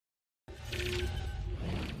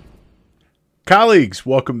Colleagues,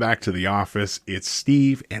 welcome back to the office. It's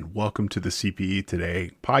Steve, and welcome to the CPE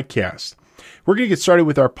Today podcast. We're going to get started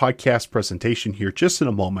with our podcast presentation here just in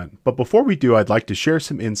a moment. But before we do, I'd like to share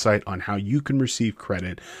some insight on how you can receive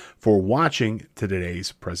credit for watching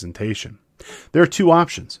today's presentation. There are two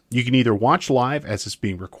options. You can either watch live as it's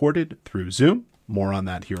being recorded through Zoom. More on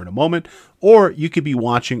that here in a moment. Or you could be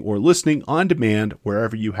watching or listening on demand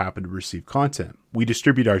wherever you happen to receive content. We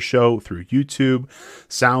distribute our show through YouTube,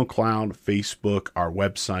 SoundCloud, Facebook, our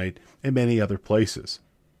website, and many other places.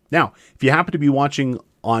 Now, if you happen to be watching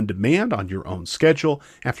on demand on your own schedule,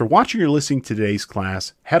 after watching or listening to today's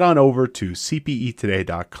class, head on over to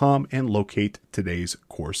cpetoday.com and locate today's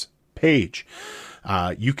course page.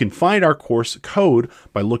 You can find our course code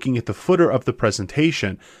by looking at the footer of the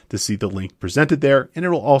presentation to see the link presented there, and it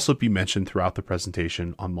will also be mentioned throughout the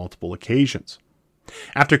presentation on multiple occasions.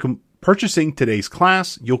 After purchasing today's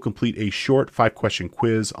class, you'll complete a short 5-question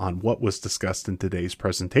quiz on what was discussed in today's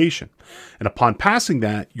presentation. And upon passing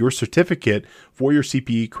that, your certificate for your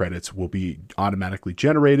CPE credits will be automatically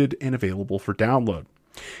generated and available for download.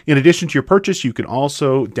 In addition to your purchase, you can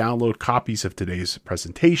also download copies of today's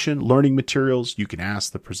presentation, learning materials. You can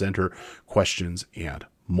ask the presenter questions and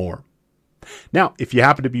more. Now, if you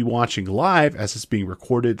happen to be watching live as it's being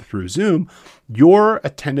recorded through Zoom, your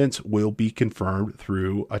attendance will be confirmed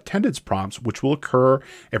through attendance prompts, which will occur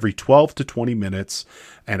every 12 to 20 minutes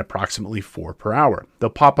and approximately 4 per hour. They'll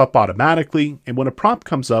pop up automatically, and when a prompt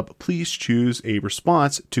comes up, please choose a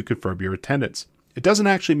response to confirm your attendance. It doesn't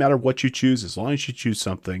actually matter what you choose as long as you choose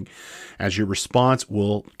something, as your response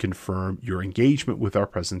will confirm your engagement with our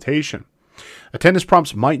presentation. Attendance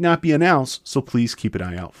prompts might not be announced, so please keep an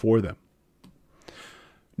eye out for them.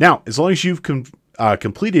 Now, as long as you've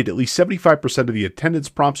completed at least 75% of the attendance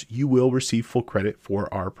prompts, you will receive full credit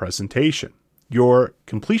for our presentation. Your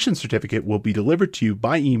completion certificate will be delivered to you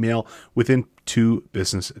by email within 2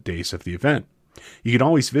 business days of the event. You can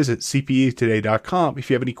always visit cpetoday.com if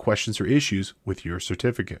you have any questions or issues with your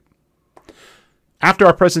certificate. After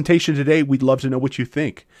our presentation today, we'd love to know what you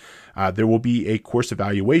think. There will be a course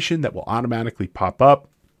evaluation that will automatically pop up.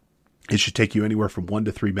 It should take you anywhere from 1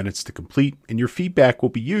 to 3 minutes to complete, and your feedback will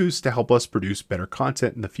be used to help us produce better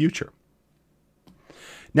content in the future.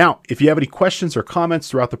 Now, if you have any questions or comments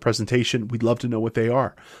throughout the presentation, we'd love to know what they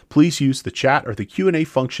are. Please use the chat or the Q&A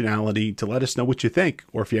functionality to let us know what you think,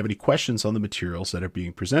 or if you have any questions on the materials that are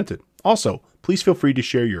being presented. Also, please feel free to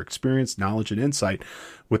share your experience, knowledge, and insight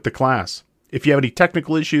with the class. If you have any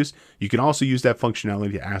technical issues, you can also use that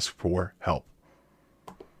functionality to ask for help.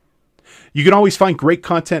 You can always find great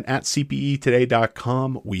content at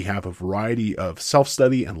cpetoday.com. We have a variety of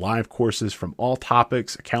self-study and live courses from all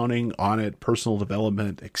topics: accounting, audit, personal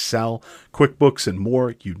development, Excel, QuickBooks, and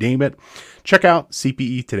more, you name it. Check out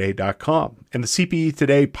cpetoday.com. And the CPE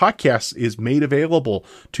Today podcast is made available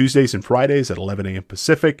Tuesdays and Fridays at 11 a.m.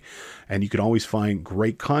 Pacific. And you can always find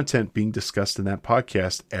great content being discussed in that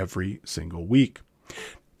podcast every single week.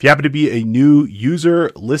 If you happen to be a new user,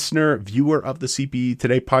 listener, viewer of the CPE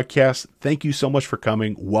Today podcast, thank you so much for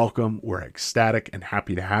coming. Welcome. We're ecstatic and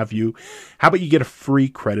happy to have you. How about you get a free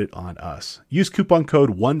credit on us? Use coupon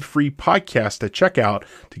code ONEFREEPODCAST at checkout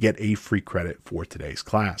to get a free credit for today's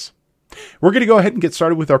class. We're going to go ahead and get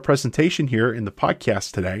started with our presentation here in the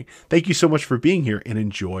podcast today. Thank you so much for being here and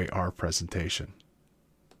enjoy our presentation.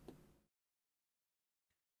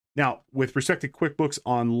 Now, with respect to QuickBooks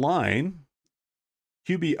Online,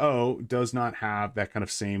 QBO does not have that kind of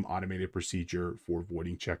same automated procedure for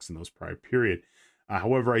voiding checks in those prior period.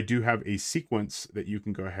 However, I do have a sequence that you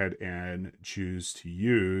can go ahead and choose to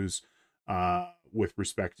use with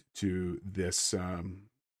respect to this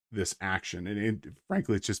this action. And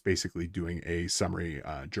frankly, it's just basically doing a summary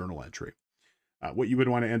journal entry. What you would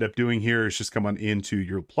want to end up doing here is just come on into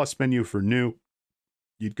your plus menu for new.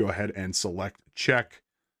 You'd go ahead and select check,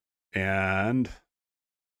 and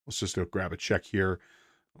let's just go grab a check here.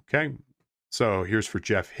 Okay, so here's for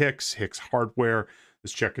Jeff Hicks Hardware.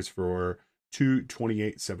 This check is for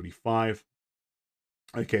 $228.75.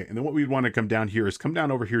 Okay, and then what we'd want to come down here is come down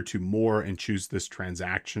over here to more and choose this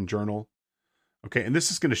transaction journal. Okay, and this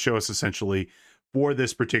is going to show us essentially for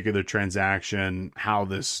this particular transaction how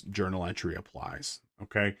this journal entry applies.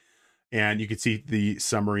 Okay, and you can see the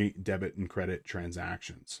summary debit and credit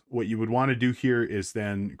transactions. What you would want to do here is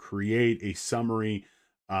then create a summary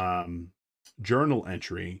journal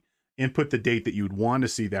entry, input the date that you would want to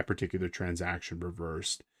see that particular transaction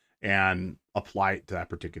reversed, and apply it to that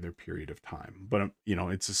particular period of time. But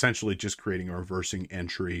it's essentially just creating a reversing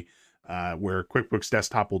entry where QuickBooks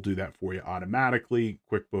Desktop will do that for you automatically.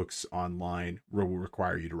 QuickBooks Online will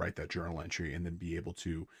require you to write that journal entry and then be able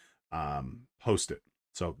to post it.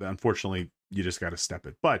 So unfortunately, you just got to step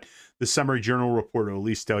it. But the summary journal report will at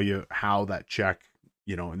least tell you how that check,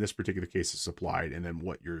 in this particular case, is applied, and then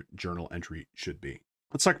what your journal entry should be.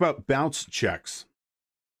 Let's talk about bounce checks.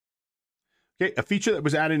 Okay, a feature that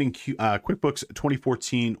was added in QuickBooks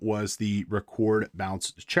 2014 was the record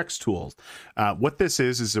bounce checks tool. What this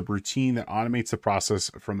is a routine that automates the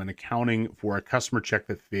process from an accounting for a customer check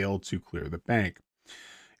that failed to clear the bank.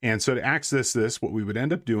 And so to access this, what we would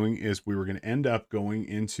end up doing is we were going to end up going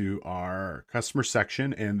into our customer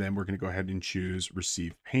section, and then we're going to go ahead and choose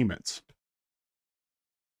receive payments.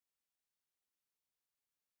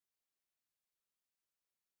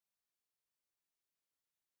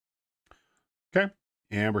 Okay,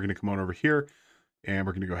 and we're going to come on over here, and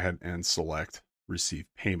we're going to go ahead and select receive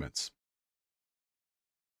payments.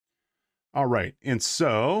 All right, and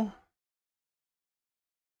so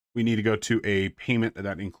we need to go to a payment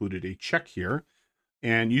that included a check here.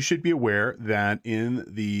 And you should be aware that in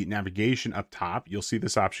the navigation up top, you'll see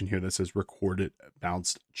this option here that says recorded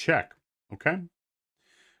bounced check. Okay.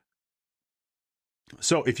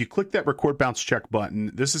 So if you click that record bounce check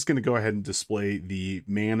button, this is going to go ahead and display the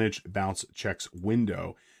manage bounce checks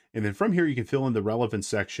window. And then from here, you can fill in the relevant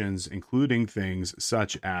sections, including things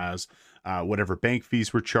such as whatever bank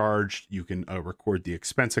fees were charged. You can record the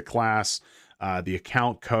expense class, the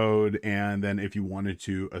account code, and then if you wanted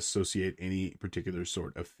to associate any particular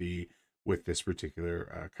sort of fee with this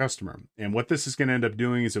particular customer. And what this is going to end up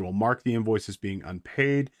doing is it will mark the invoice as being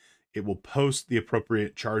unpaid. It will post the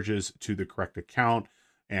appropriate charges to the correct account,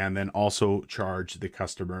 and then also charge the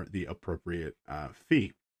customer the appropriate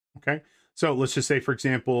fee. Okay. So let's just say, for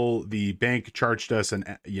example, the bank charged us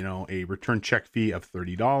a return check fee of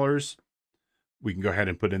 $30. We can go ahead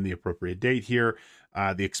and put in the appropriate date here.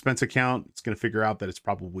 The expense account, it's going to figure out that it's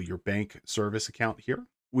probably your bank service account here.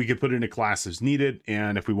 We could put in a class as needed,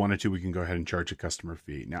 and if we wanted to, we can go ahead and charge a customer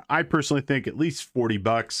fee. Now, I personally think at least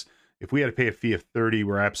 $40. If we had to pay a fee of $30,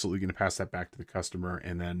 we're absolutely going to pass that back to the customer,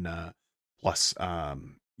 and then plus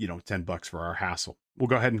 $10 for our hassle. We'll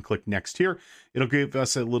go ahead and click next here. It'll give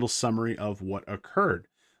us a little summary of what occurred.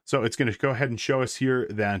 So it's going to go ahead and show us here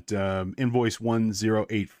that invoice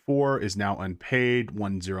 1084 is now unpaid,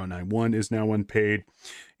 1091 is now unpaid,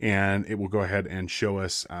 and it will go ahead and show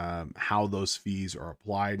us how those fees are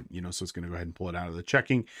applied. So it's going to go ahead and pull it out of the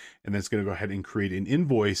checking, and then it's going to go ahead and create an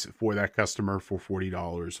invoice for that customer for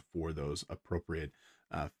 $40 for those appropriate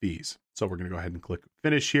fees. So we're going to go ahead and click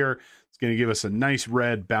finish here. It's going to give us a nice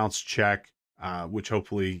red bounce check, which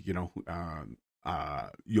hopefully,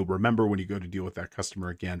 you'll remember when you go to deal with that customer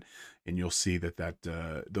again, and you'll see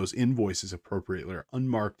that those invoices appropriately are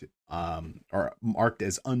unmarked or marked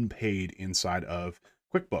as unpaid inside of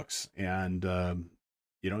QuickBooks. And,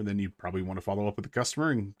 then you probably want to follow up with the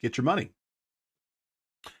customer and get your money.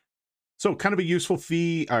 So kind of a useful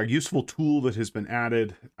useful tool that has been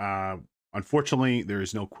added. Unfortunately, there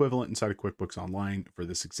is no equivalent inside of QuickBooks Online for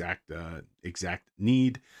this exact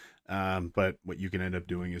need. But what you can end up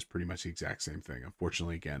doing is pretty much the exact same thing.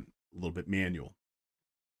 Unfortunately, again, a little bit manual.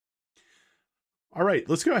 All right,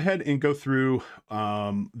 let's go ahead and go through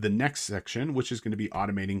the next section, which is going to be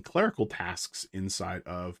automating clerical tasks inside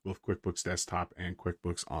of both QuickBooks Desktop and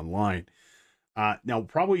QuickBooks Online. Now,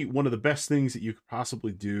 probably one of the best things that you could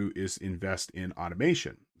possibly do is invest in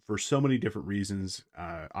automation for so many different reasons.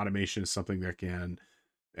 Automation is something that can,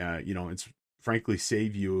 it's frankly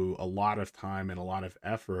save you a lot of time and a lot of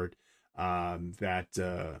effort that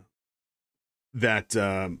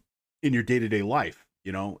in your day-to-day life,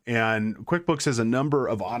 and QuickBooks has a number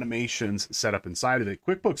of automations set up inside of it.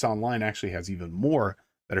 QuickBooks Online actually has even more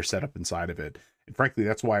that are set up inside of it. And frankly,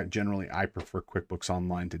 that's why generally I prefer QuickBooks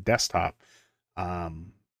Online to desktop.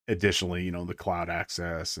 Additionally, the cloud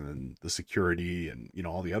access and the security and,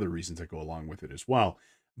 all the other reasons that go along with it as well.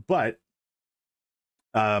 But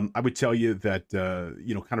I would tell you that,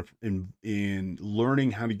 kind of in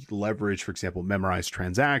learning how to leverage, for example, memorize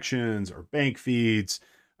transactions or bank feeds,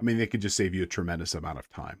 they could just save you a tremendous amount of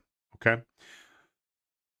time. Okay.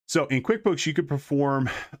 So in QuickBooks, you could perform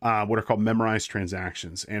what are called memorized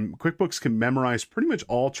transactions, and QuickBooks can memorize pretty much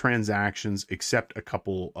all transactions except a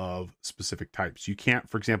couple of specific types. You can't,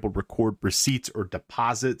 for example, record receipts or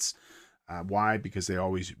deposits. Why? Because they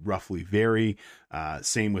always roughly vary.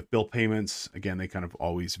 Same with bill payments. Again, they kind of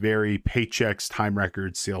always vary. Paychecks, time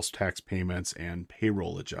records, sales tax payments, and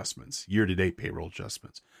payroll adjustments, year-to-date payroll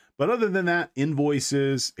adjustments. But other than that,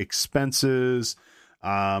 invoices, expenses,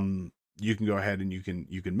 you can go ahead and you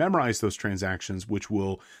can memorize those transactions, which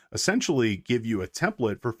will essentially give you a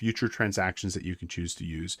template for future transactions that you can choose to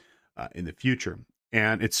use in the future.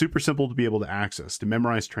 And it's super simple to be able to access. To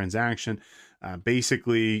memorize transaction,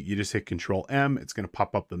 basically you just hit Control M. It's going to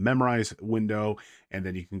pop up the memorize window, and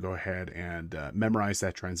then you can go ahead and memorize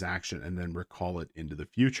that transaction and then recall it into the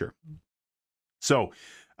future. So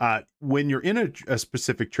when you're in a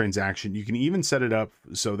specific transaction, you can even set it up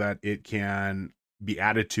so that it can be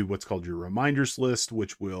added to what's called your reminders list,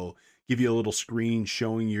 which will give you a little screen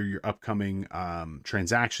showing you your upcoming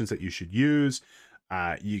transactions that you should use.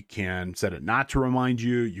 You can set it not to remind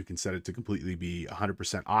you. You can set it to completely be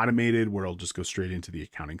 100% automated, where it'll just go straight into the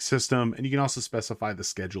accounting system. And you can also specify the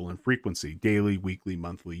schedule and frequency: daily, weekly,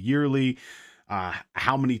 monthly, yearly,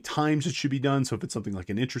 how many times it should be done. So if it's something like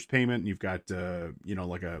an interest payment and you've got,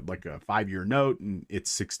 like a 5-year note and it's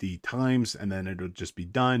 60 times, and then it'll just be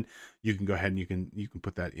done, you can go ahead and you can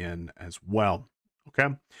put that in as well.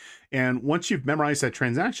 Okay. And once you've memorized that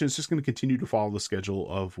transaction, it's just going to continue to follow the schedule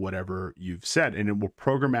of whatever you've set, and it will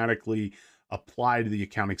programmatically apply to the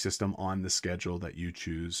accounting system on the schedule that you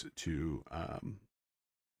choose to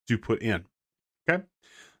put in. Okay.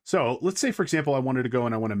 So let's say, for example, I wanted to go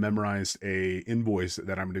and I want to memorize a invoice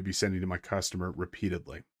that I'm going to be sending to my customer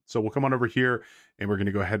repeatedly. So we'll come on over here and we're going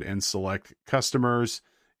to go ahead and select customers,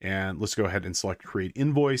 and let's go ahead and select create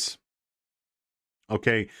invoice.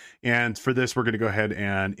 Okay. And for this, we're going to go ahead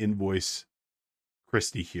and invoice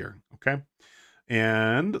Christy here. Okay.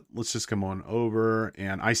 And let's just come on over,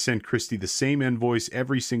 and I send Christy the same invoice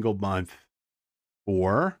every single month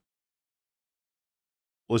for,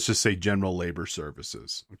 let's just say, general labor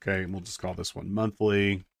services. Okay. And we'll just call this one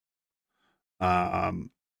monthly,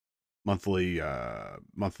 monthly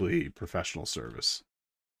professional service.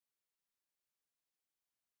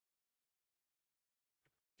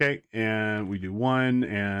 Okay. And we do one,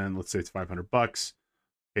 and let's say it's $500.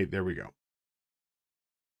 Okay. There we go.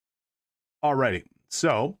 Alrighty.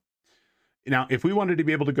 So now if we wanted to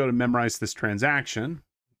be able to go to memorize this transaction,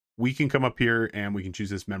 we can come up here and we can choose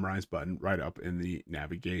this memorize button right up in the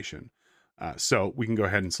navigation. So we can go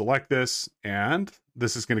ahead and select this, and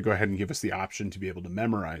this is going to go ahead and give us the option to be able to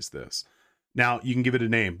memorize this. Now you can give it a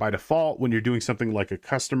name. By default, when you're doing something like a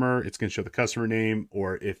customer, it's going to show the customer name,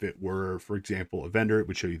 or if it were, for example, a vendor, it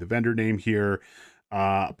would show you the vendor name here.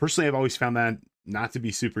 Personally, I've always found that not to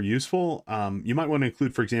be super useful. You might want to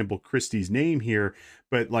include, for example, Christy's name here,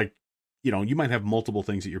 but you might have multiple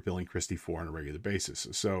things that you're billing Christy for on a regular basis.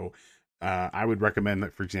 So I would recommend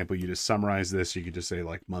that, for example, you just summarize this. You could just say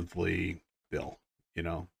like monthly bill,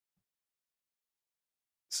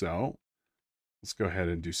 So let's go ahead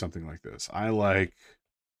and do something like this. I like,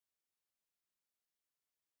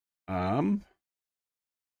 like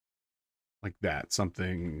that,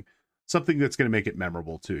 something that's going to make it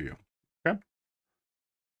memorable to you. Okay.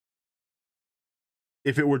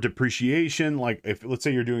 If it were depreciation, like if, let's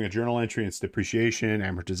say you're doing a journal entry, it's depreciation,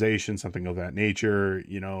 amortization, something of that nature,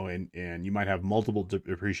 and you might have multiple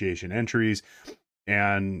depreciation entries,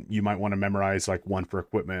 and you might want to memorize like one for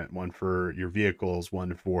equipment, one for your vehicles,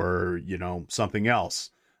 one for, something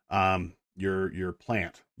else. Your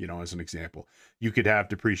plant, as an example. You could have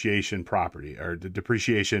depreciation property, or the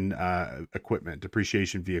depreciation equipment,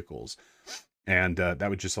 depreciation vehicles. And that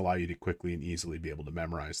would just allow you to quickly and easily be able to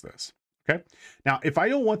memorize this. Okay. Now, if I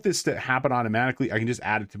don't want this to happen automatically, I can just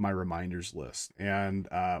add it to my reminders list. And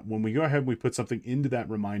when we go ahead and we put something into that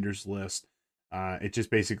reminders list, it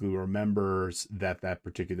just basically remembers that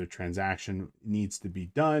particular transaction needs to be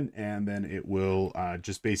done. And then it will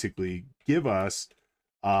just basically give us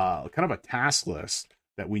kind of a task list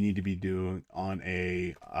that we need to be doing on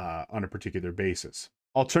a particular basis.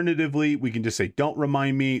 Alternatively, we can just say, don't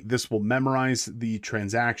remind me. This will memorize the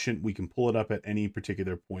transaction. We can pull it up at any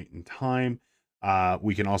particular point in time.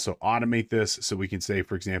 We can also automate this. So we can say,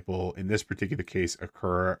 for example, in this particular case,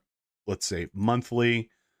 occur, let's say monthly.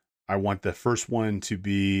 I want the first one to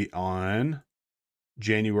be on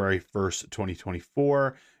January 1st,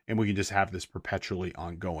 2024. And we can just have this perpetually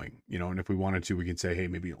ongoing, and if we wanted to, we can say, hey,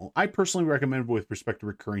 maybe I personally recommend, with respect to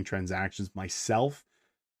recurring transactions myself,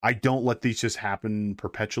 I don't let these just happen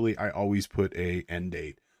perpetually. I always put a end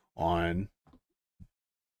date on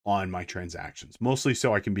my transactions, mostly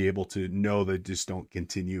so I can be able to know that just don't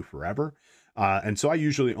continue forever. And so I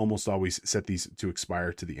usually almost always set these to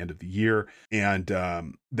expire to the end of the year, and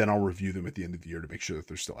then I'll review them at the end of the year to make sure that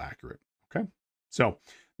they're still accurate. Okay. So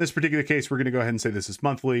this particular case, we're going to go ahead and say this is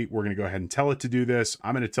monthly. We're going to go ahead and tell it to do this.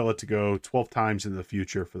 I'm going to tell it to go 12 times into the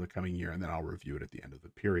future for the coming year, and then I'll review it at the end of the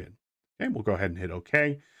period. Okay. We'll go ahead and hit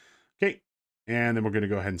OK. Okay. And then we're going to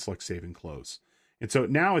go ahead and select save and close. And so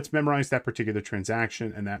now it's memorized that particular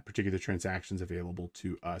transaction, and that particular transaction is available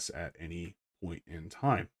to us at any point in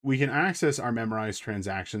time. We can access our memorized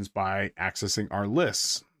transactions by accessing our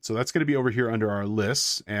lists. So that's going to be over here under our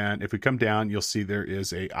lists. And if we come down, you'll see there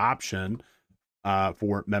is a option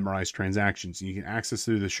for memorize transactions. You can access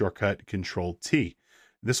through the shortcut Control T.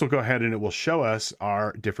 This will go ahead and it will show us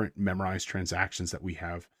our different memorized transactions that we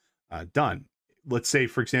have done. Let's say,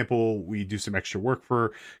 for example, we do some extra work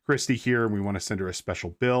for Christy here and we want to send her a special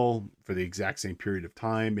bill for the exact same period of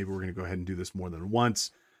time. Maybe we're going to go ahead and do this more than once.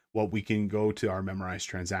 Well, we can go to our memorized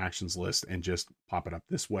transactions list and just pop it up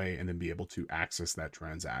this way and then be able to access that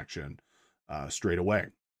transaction straight away.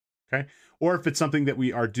 Okay. Or if it's something that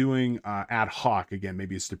we are doing ad hoc, again,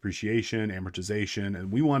 maybe it's depreciation, amortization,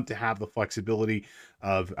 and we want to have the flexibility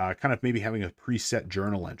of kind of maybe having a preset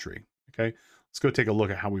journal entry. Okay. Let's go take a look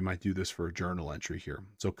at how we might do this for a journal entry here.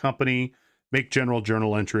 So company, make general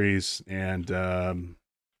journal entries and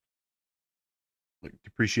like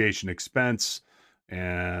depreciation expense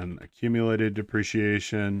and accumulated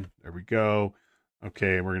depreciation. There we go.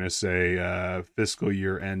 Okay. We're going to say fiscal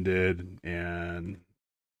year ended, and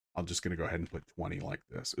I'm just going to go ahead and put 20 like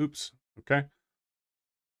this. Oops. Okay.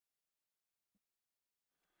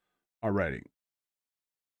 Alrighty.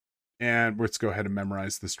 And let's go ahead and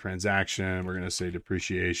memorize this transaction. We're going to say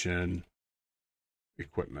depreciation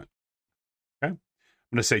equipment. Okay. I'm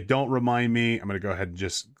going to say, don't remind me. I'm going to go ahead and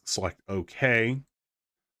just select OK.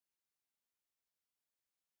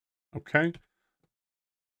 Okay.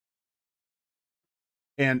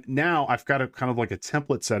 And now I've got a kind of like a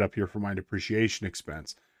template set up here for my depreciation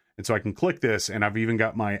expense. And so I can click this, and I've even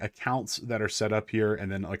got my accounts that are set up here,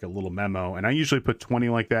 and then like a little memo. And I usually put 20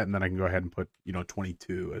 like that, and then I can go ahead and put,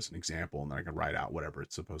 22 as an example, and then I can write out whatever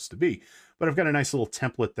it's supposed to be. But I've got a nice little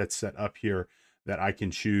template that's set up here that I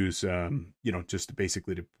can choose, just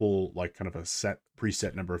basically to pull like kind of a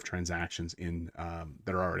preset number of transactions in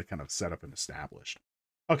that are already kind of set up and established.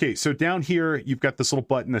 Okay, so down here, you've got this little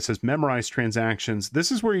button that says memorize transactions.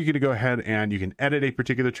 This is where you're going to go ahead and you can edit a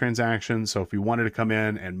particular transaction. So if you wanted to come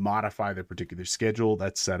in and modify the particular schedule,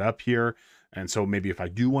 that's set up here. And so maybe if I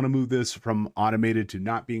do want to move this from automated to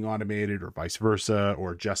not being automated or vice versa,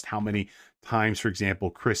 or just how many times, for example,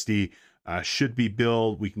 Christy should be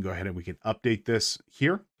billed, we can go ahead and we can update this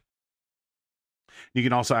here. You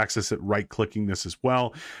can also access it right-clicking this as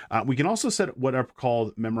well. We can also set what are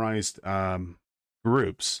called memorized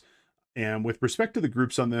groups. And with respect to the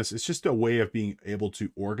groups on this, it's just a way of being able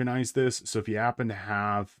to organize this. So if you happen to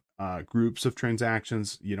have groups of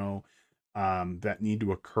transactions, that need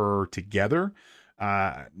to occur together,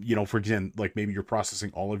 for example, like maybe you're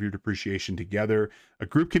processing all of your depreciation together, a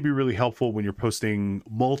group can be really helpful when you're posting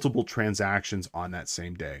multiple transactions on that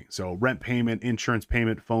same day. So rent payment, insurance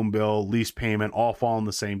payment, phone bill, lease payment, all fall on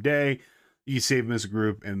the same day. You save them as a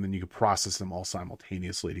group, and then you can process them all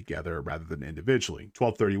simultaneously together rather than individually.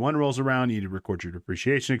 1231 rolls around, you need to record your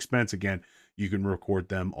depreciation expense. Again, you can record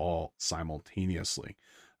them all simultaneously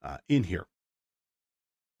in here.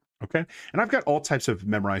 Okay, and I've got all types of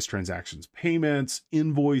memorized transactions, payments,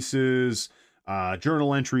 invoices,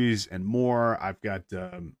 journal entries, and more. I've got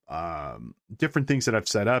different things that I've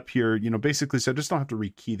set up here, basically, so I just don't have to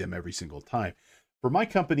rekey them every single time. For my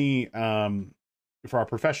company, for our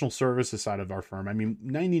professional services side of our firm,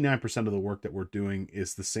 99% of the work that we're doing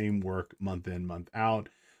is the same work month in, month out.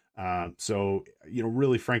 So,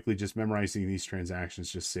 really frankly, just memorizing these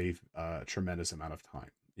transactions just save a tremendous amount of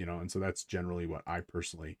time, and so that's generally what I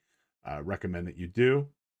personally recommend that you do.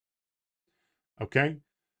 Okay.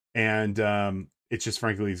 And it just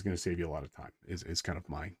frankly is going to save you a lot of time is kind of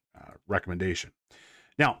my recommendation.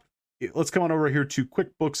 Now, let's come on over here to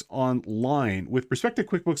QuickBooks Online. With respect to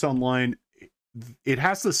QuickBooks Online, it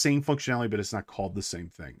has the same functionality, but it's not called the same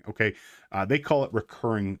thing. Okay. They call it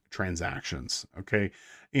recurring transactions. Okay.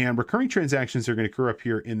 And recurring transactions are going to occur up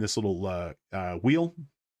here in this little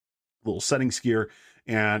little settings here.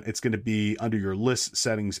 And it's going to be under your list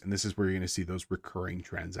settings. And this is where you're going to see those recurring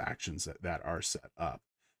transactions that are set up.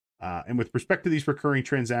 And with respect to these recurring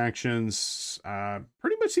transactions,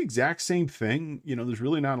 pretty much the exact same thing. There's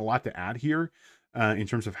really not a lot to add here. In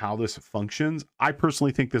terms of how this functions. I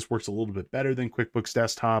personally think this works a little bit better than QuickBooks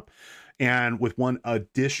Desktop. And with one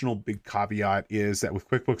additional big caveat is that with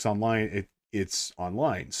QuickBooks Online, it's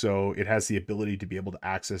online. So it has the ability to be able to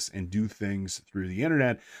access and do things through the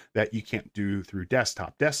internet that you can't do through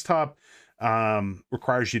desktop. Desktop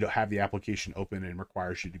requires you to have the application open and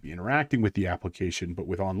requires you to be interacting with the application. But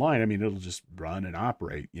with online, it'll just run and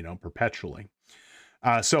operate, perpetually.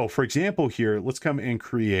 So for example, here, let's come and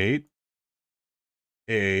create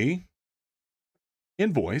a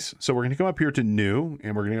invoice. So we're going to come up here to new,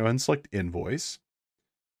 and we're going to go ahead and select invoice.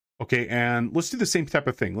 Okay. And let's do the same type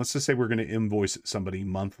of thing. Let's just say we're going to invoice somebody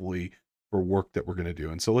monthly for work that we're going to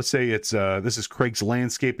do. And so let's say it's, this is Craig's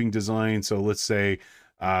landscaping design. So let's say,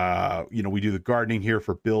 We do the gardening here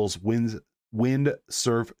for Bill's Wind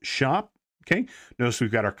Surf Shop. Okay, notice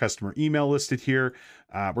we've got our customer email listed here.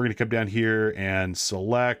 We're going to come down here and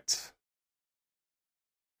select.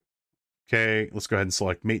 Okay, let's go ahead and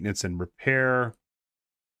select maintenance and repair,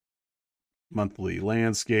 monthly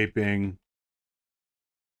landscaping.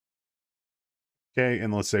 Okay,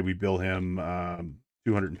 and let's say we bill him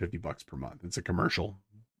 $250 per month. It's a commercial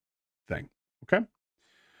thing. Okay.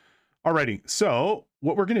 Alrighty, so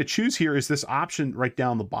what we're going to choose here is this option right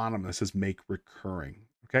down the bottom that says make recurring.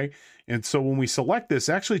 Okay, and so when we select this,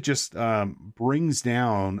 it actually just brings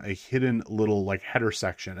down a hidden little like header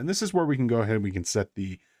section, and this is where we can go ahead and we can set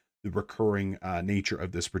the recurring nature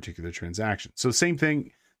of this particular transaction. So same thing.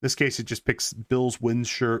 In this case, it just picks Bill's Wind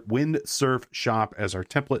Surf Shop as our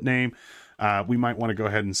template name. We might want to go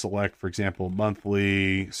ahead and select, for example,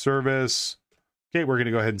 monthly service. Okay, we're going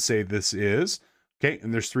to go ahead and say this is. Okay,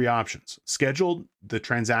 and there's three options. Scheduled, the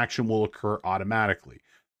transaction will occur automatically.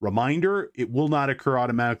 Reminder, it will not occur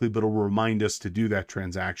automatically, but it'll remind us to do that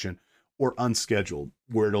transaction. Or unscheduled,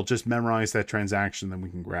 where it'll just memorize that transaction, then we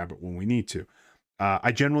can grab it when we need to.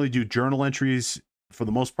 I generally do journal entries. For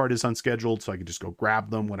the most part is unscheduled, so I can just go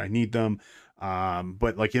grab them when I need them.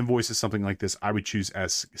 But like invoices, something like this, I would choose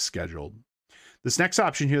as scheduled. This next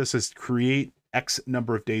option here that says create X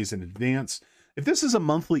number of days in advance. If this is a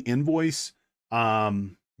monthly invoice,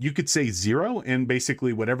 you could say 0, and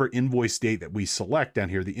basically whatever invoice date that we select down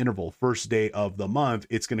here, the interval, first day of the month,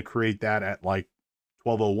 it's going to create that at like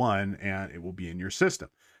 12:01 and it will be in your system.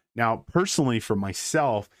 Now, personally for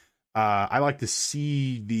myself, I like to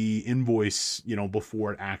see the invoice,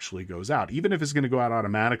 before it actually goes out. Even if it's going to go out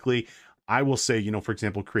automatically, I will say, for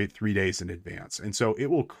example, create 3 days in advance. And so it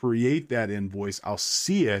will create that invoice. I'll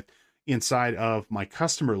see it inside of my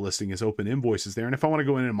customer listing as open invoices there. And if I want to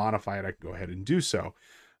go in and modify it, I can go ahead and do so.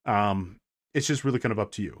 It's just really kind of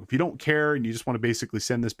up to you. If you don't care and you just want to basically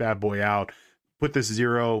send this bad boy out, put this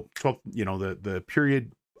 0, 12, the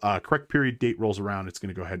period, correct period date rolls around, it's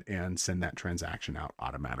going to go ahead and send that transaction out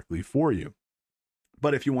automatically for you.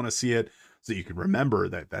 But if you want to see it so you can remember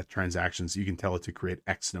that transactions, you can tell it to create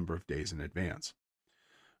X number of days in advance.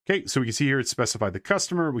 Okay, so we can see here it's specified the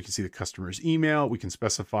customer. We can see the customer's email. We can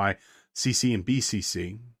specify CC and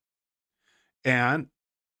BCC. And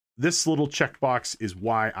this little checkbox is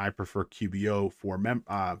why I prefer QBO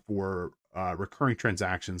for recurring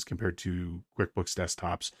transactions compared to QuickBooks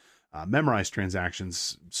Desktop's memorized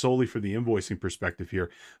transactions solely for the invoicing perspective here.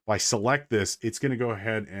 If I select this, it's going to go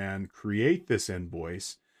ahead and create this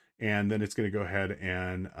invoice, and then it's going to go ahead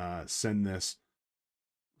and send this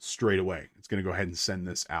straight away. It's going to go ahead and send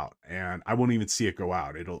this out, and I won't even see it go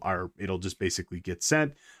out. It'll just basically get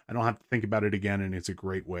sent. I don't have to think about it again, and it's a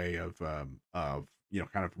great way of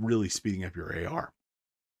kind of really speeding up your AR.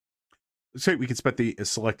 So we can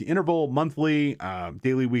select the interval, monthly,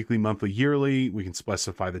 daily, weekly, monthly, yearly. We can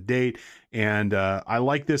specify the date, and I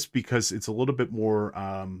like this because it's a little bit more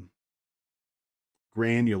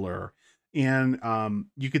granular. And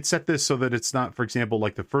you could set this so that it's not, for example,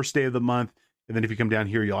 like the first day of the month, and then if you come down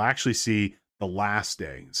here, you'll actually see the last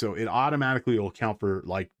day. So it automatically will count for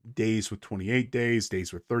like days with 28 days,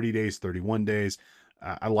 days with 30 days, 31 days.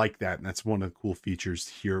 I like that, and that's one of the cool features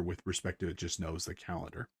here with respect to it just knows the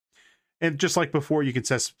calendar. And just like before, you can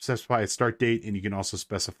specify a start date, and you can also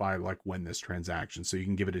specify like when this transaction. So you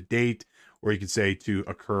can give it a date, or you can say to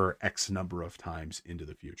occur X number of times into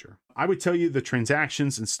the future. I would tell you the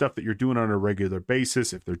transactions and stuff that you're doing on a regular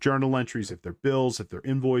basis, if they're journal entries, if they're bills, if they're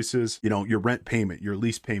invoices, your rent payment, your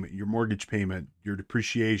lease payment, your mortgage payment, your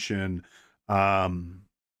depreciation, automate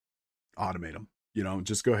them.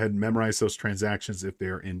 Just go ahead and memorize those transactions if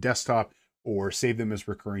they're in desktop, or save them as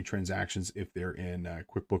recurring transactions if they're in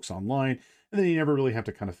QuickBooks Online. And then you never really have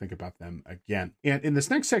to kind of think about them again. And in this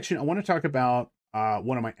next section, I want to talk about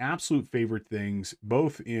one of my absolute favorite things,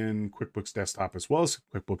 both in QuickBooks Desktop as well as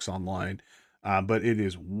QuickBooks Online. But it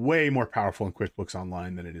is way more powerful in QuickBooks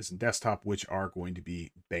Online than it is in desktop, which are going to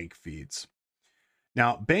be bank feeds.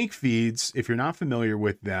 Now, bank feeds, if you're not familiar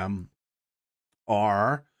with them,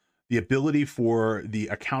 are the ability for the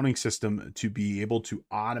accounting system to be able to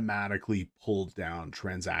automatically pull down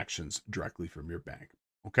transactions directly from your bank.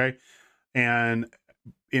 Okay. And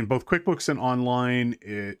in both QuickBooks and Online,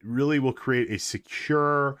 it really will create a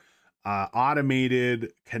secure,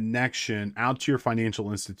 automated connection out to your financial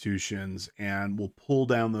institutions and will pull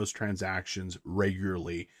down those transactions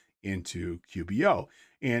regularly into QBO.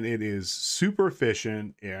 And it is super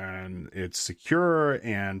efficient, and it's secure,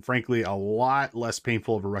 and frankly, a lot less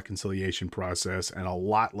painful of a reconciliation process and a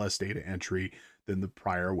lot less data entry than the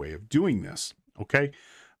prior way of doing this. Okay.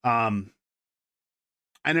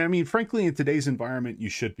 And I mean, frankly, in today's environment, you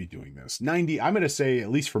should be doing this. I'm going to say,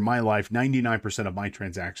 at least for my life, 99% of my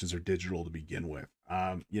transactions are digital to begin with.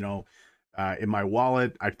 In my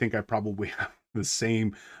wallet, I think I probably have the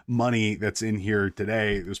same money that's in here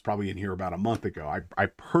today. It was probably in here about a month ago. I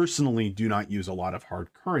personally do not use a lot of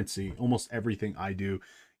hard currency. Almost everything I do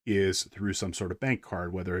is through some sort of bank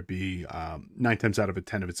card, whether it be 9 times out of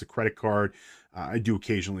 10 if it's a credit card. I do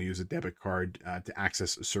occasionally use a debit card to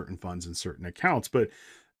access certain funds and certain accounts, but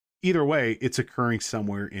either way, it's occurring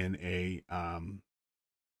somewhere in a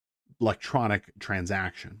electronic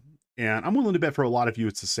transaction. And I'm willing to bet for a lot of you,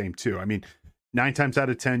 it's the same too. I mean, 9 times out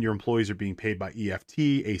of 10, your employees are being paid by EFT,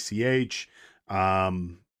 ACH. I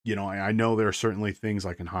know there are certainly things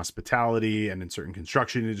like in hospitality and in certain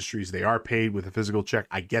construction industries, they are paid with a physical check.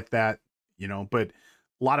 I get that, but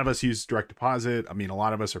a lot of us use direct deposit. I mean, a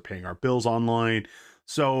lot of us are paying our bills online.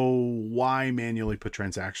 So why manually put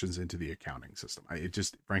transactions into the accounting system? It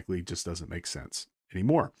just, frankly, just doesn't make sense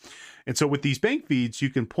anymore. And so with these bank feeds,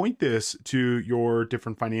 you can point this to your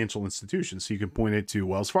different financial institutions. So you can point it to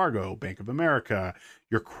Wells Fargo, Bank of America,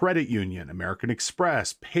 your credit union, American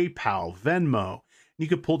Express, PayPal, Venmo. And you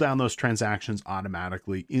can pull down those transactions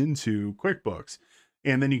automatically into QuickBooks.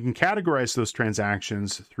 And then you can categorize those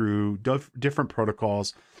transactions through different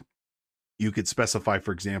protocols. You could specify,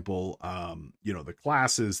 for example, the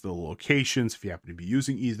classes, the locations, if you happen to be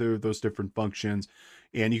using either of those different functions.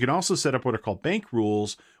 And you can also set up what are called bank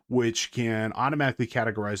rules, which can automatically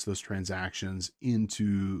categorize those transactions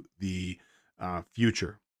into the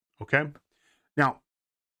future. Okay. Now,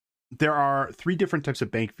 there are 3 different types of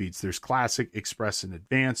bank feeds. There's Classic, Express, and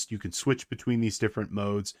Advanced. You can switch between these different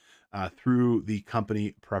modes through the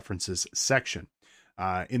company preferences section.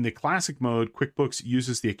 In the Classic mode, QuickBooks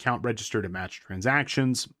uses the account register to match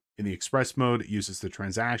transactions. In the Express mode, it uses the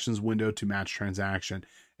transactions window to match transaction.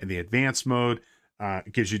 In the Advanced mode,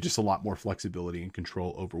 it gives you just a lot more flexibility and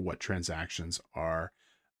control over what transactions are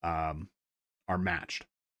matched.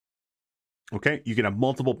 Okay, you can have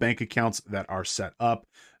multiple bank accounts that are set up.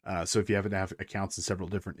 So if you happen to have accounts in several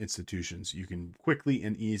different institutions, you can quickly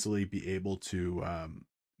and easily be able to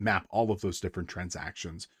map all of those different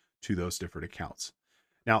transactions to those different accounts.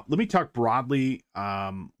 Now, let me talk broadly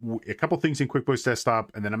a couple things in QuickBooks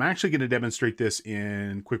Desktop, and then I'm actually going to demonstrate this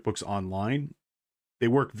in QuickBooks Online. They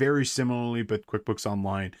work very similarly, but QuickBooks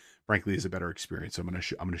Online, frankly, is a better experience. So I'm going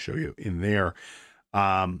to show you in there.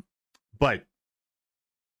 But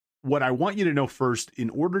what I want you to know first,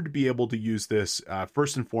 in order to be able to use this,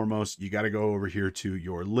 first and foremost, you got to go over here to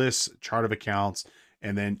your lists, chart of accounts,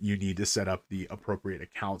 and then you need to set up the appropriate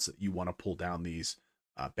accounts that you want to pull down these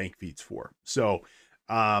bank feeds for. So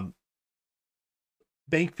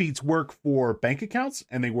bank feeds work for bank accounts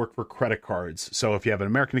and they work for credit cards. So if you have an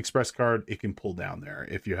American Express card, it can pull down there.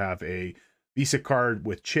 If you have a Visa card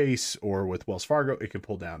with Chase or with Wells Fargo, it can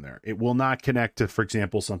pull down there. It will not connect to, for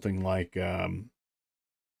example, something like,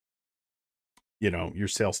 your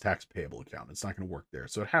sales tax payable account. It's not going to work there.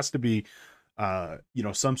 So it has to be,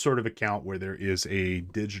 some sort of account where there is a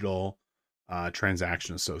digital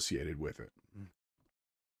transaction associated with it.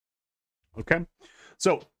 Okay.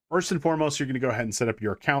 So first and foremost, you're going to go ahead and set up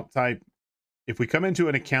your account type. If we come into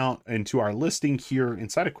an account, into our listing here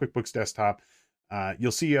inside of QuickBooks Desktop,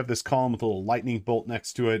 you'll see you have this column with a little lightning bolt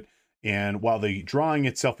next to it. And while the drawing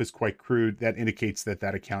itself is quite crude, that indicates that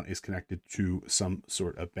that account is connected to some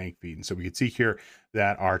sort of bank feed. And so we can see here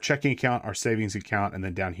that our checking account, our savings account, and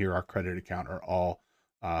then down here, our credit account are all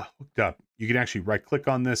hooked up. You can actually right click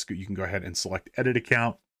on this. You can go ahead and select edit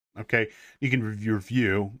account. Okay. You can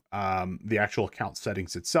review the actual account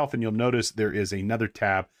settings itself. And you'll notice there is another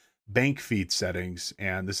tab, bank feed settings.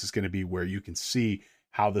 And this is going to be where you can see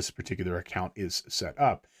how this particular account is set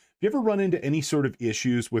up. If you ever run into any sort of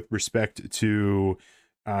issues with respect to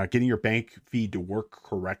getting your bank feed to work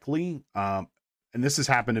correctly, and this has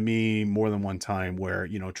happened to me more than one time where,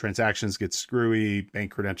 transactions get screwy,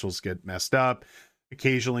 bank credentials get messed up.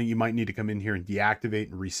 Occasionally, you might need to come in here and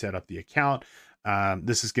deactivate and reset up the account.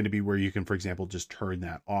 This is going to be where you can, for example, just turn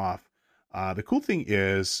that off. The cool thing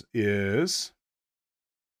is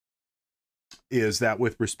that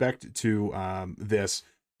with respect to this,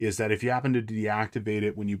 is that if you happen to deactivate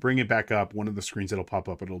it, when you bring it back up, one of the screens that'll pop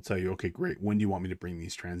up, it'll tell you, okay, great, when do you want me to bring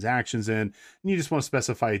these transactions in? And you just want to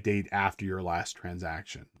specify a date after your last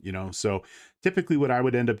transaction, So typically what I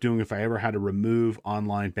would end up doing if I ever had to remove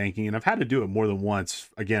online banking, and I've had to do it more than once,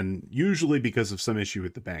 again, usually because of some issue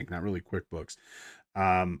with the bank, not really QuickBooks.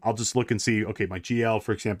 I'll just look and see, okay, my GL,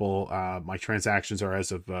 for example, my transactions are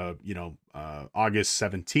as of, August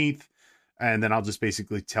 17th. And then I'll just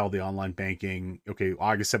basically tell the online banking, okay,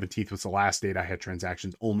 August 17th was the last date I had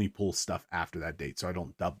transactions, only pull stuff after that date. So I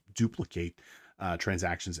don't duplicate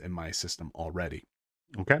transactions in my system already.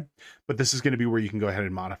 Okay. But this is going to be where you can go ahead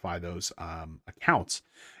and modify those accounts.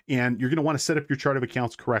 And you're going to want to set up your chart of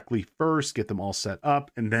accounts correctly first, get them all set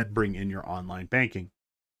up, and then bring in your online banking.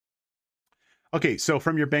 Okay. So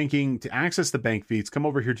from your banking, to access the bank feeds, come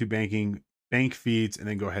over here to banking, bank feeds, and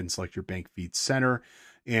then go ahead and select your bank feed center.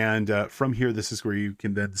 And from here, this is where you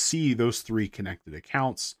can then see those 3 connected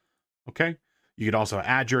accounts. Okay. You could also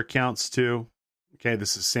add your accounts too. Okay.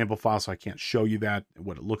 This is a sample file, so I can't show you that,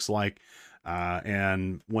 what it looks like.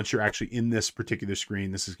 And once you're actually in this particular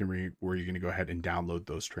screen, this is going to be where you're going to go ahead and download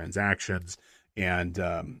those transactions. And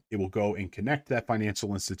it will go and connect that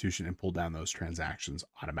financial institution and pull down those transactions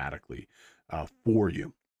automatically for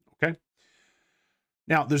you. Okay.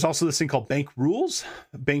 Now, there's also this thing called bank rules.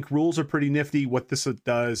 Bank rules are pretty nifty. What this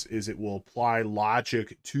does is it will apply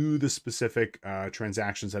logic to the specific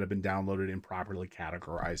transactions that have been downloaded and properly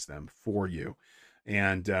categorize them for you.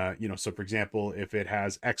 And, so for example, if it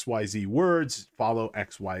has XYZ words, follow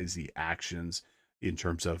XYZ actions in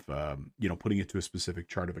terms of, putting it to a specific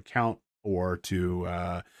chart of account or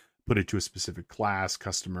to put it to a specific class,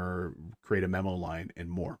 customer, create a memo line, and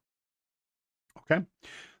more. Okay.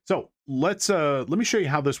 So let me show you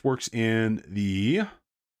how this works in the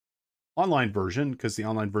online version, because the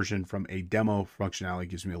online version from a demo functionality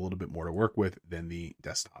gives me a little bit more to work with than the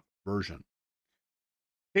desktop version.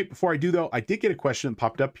 Okay, before I do though, I did get a question that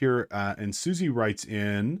popped up here, and Susie writes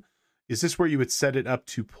in, is this where you would set it up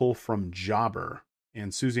to pull from Jobber?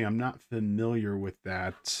 And Susie, I'm not familiar with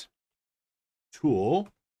that tool.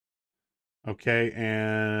 Okay,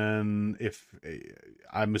 and if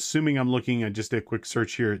I'm assuming I'm looking at just a quick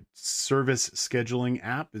search here, service scheduling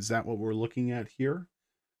app, is that what we're looking at here?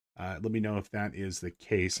 Let me know if that is the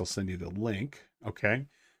case. I'll send you the link. Okay.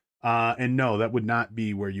 And no, that would not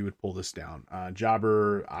be where you would pull this down.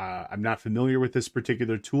 Jobber, I'm not familiar with this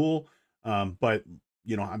particular tool, but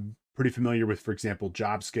I'm pretty familiar with, for example,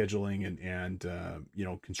 job scheduling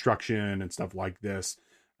and construction and stuff like this.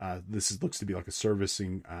 Looks to be like a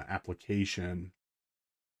servicing application.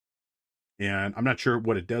 And I'm not sure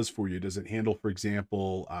what it does for you. Does it handle, for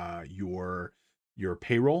example, your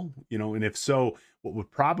payroll? And if so, what would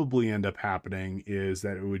probably end up happening is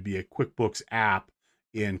that it would be a QuickBooks app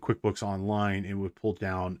in QuickBooks Online. It would pull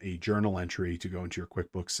down a journal entry to go into your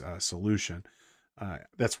QuickBooks solution.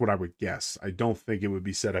 That's what I would guess. I don't think it would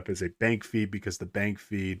be set up as a bank feed, because the bank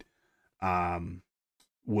feed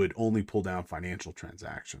would only pull down financial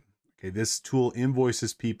transaction. Okay, this tool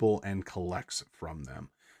invoices people and collects from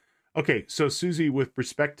them. Okay, so Susie, with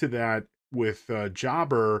respect to that, with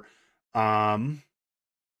Jobber,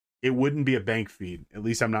 it wouldn't be a bank feed. At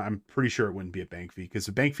least I'm pretty sure it wouldn't be a bank feed, because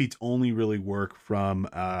the bank feeds only really work from,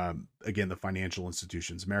 again, the financial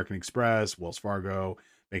institutions, American Express, Wells Fargo,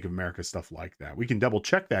 Bank of America, stuff like that. We can double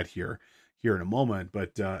check that here in a moment,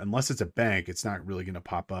 but unless it's a bank, it's not really going to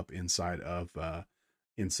pop up inside of the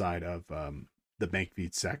bank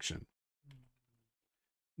feed section.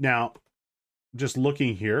 Now, just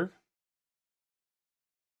looking here.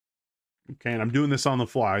 Okay, and I'm doing this on the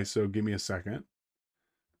fly, so give me a second.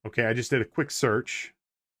 Okay, I just did a quick search,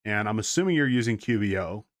 and I'm assuming you're using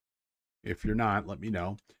QBO. If you're not, let me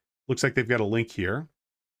know. Looks like they've got a link here.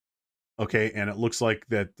 Okay, and it looks like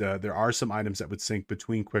that there are some items that would sync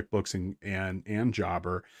between QuickBooks and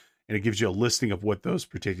Jobber, and it gives you a listing of what those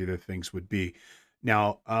particular things would be.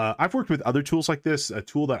 Now, I've worked with other tools like this. A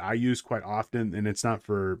tool that I use quite often, and it's not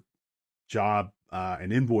for job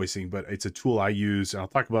and invoicing, but it's a tool I use, and I'll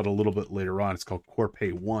talk about it a little bit later on. It's called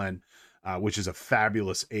Corpay One, which is a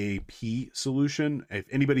fabulous AP solution. If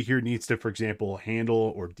anybody here needs to, for example,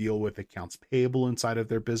 handle or deal with accounts payable inside of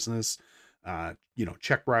their business,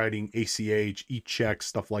 check writing, ACH, e-check,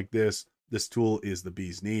 stuff like this tool is the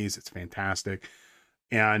bee's knees. It's fantastic.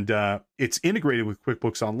 And it's integrated with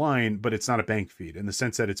QuickBooks Online, but it's not a bank feed, in the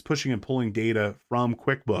sense that it's pushing and pulling data from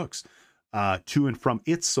QuickBooks to and from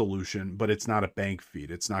its solution, but it's not a bank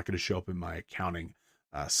feed. It's not going to show up in my accounting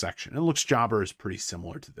section. It looks Jobber is pretty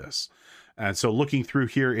similar to this. And so looking through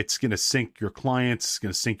here, it's going to sync your clients, it's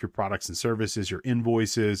going to sync your products and services, your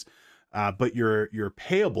invoices, but your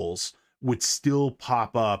payables would still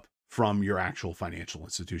pop up from your actual financial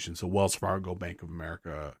institution. So Wells Fargo, Bank of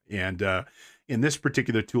America. And in this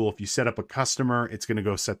particular tool, if you set up a customer, it's going to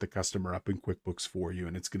go set the customer up in QuickBooks for you,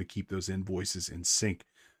 and it's going to keep those invoices in sync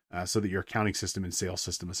so that your accounting system and sales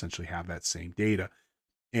system essentially have that same data.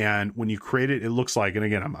 And when you create it, it looks like, and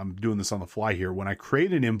again, I'm doing this on the fly here. When I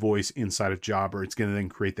create an invoice inside of Jobber, it's going to then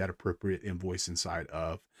create that appropriate invoice inside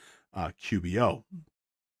of QBO.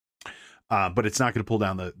 but it's not going to pull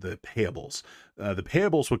down the payables. The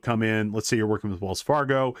payables would come in. Let's say you're working with Wells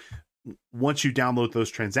Fargo. Once you download those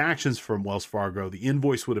transactions from Wells Fargo, the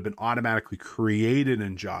invoice would have been automatically created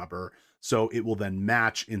in Jobber. So it will then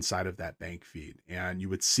match inside of that bank feed. And you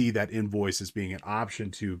would see that invoice as being an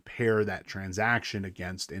option to pair that transaction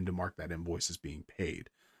against and to mark that invoice as being paid.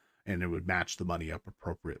 And it would match the money up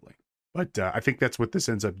appropriately. But I think that's what this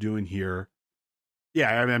ends up doing here.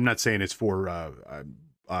 Yeah, I'm not saying it's for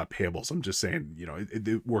payables. I'm just saying,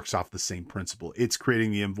 it works off the same principle. It's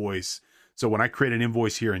creating the invoice. So when I create an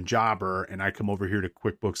invoice here in Jobber and I come over here to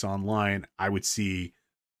QuickBooks Online, I would see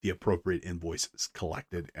the appropriate invoices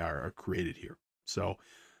collected or created here. So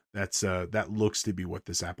that looks to be what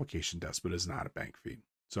this application does, but is not a bank feed.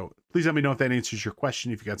 So please let me know if that answers your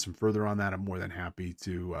question. If you got some further on that, I'm more than happy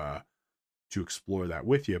to explore that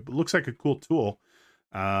with you. But it looks like a cool tool.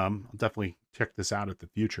 I'll definitely check this out at the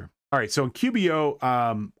future. All right. So in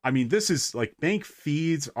QBO, this is like bank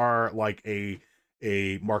feeds are like a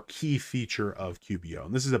marquee feature of QBO.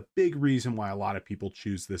 And this is a big reason why a lot of people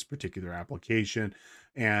choose this particular application.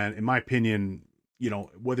 And in my opinion,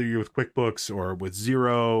 whether you're with QuickBooks or with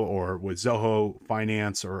Xero or with Zoho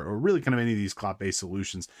Finance or really kind of any of these cloud-based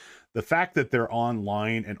solutions, the fact that they're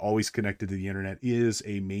online and always connected to the internet is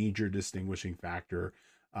a major distinguishing factor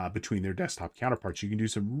between their desktop counterparts. You can do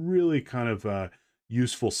some really kind of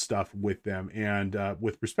useful stuff with them. And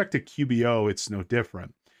with respect to QBO, it's no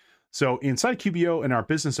different. So inside QBO in our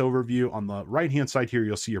business overview on the right-hand side here,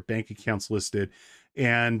 you'll see your bank accounts listed.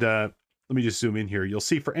 And let me just zoom in here. You'll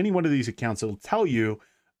see for any one of these accounts, it'll tell you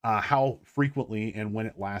how frequently and when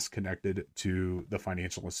it last connected to the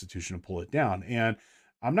financial institution and pull it down. And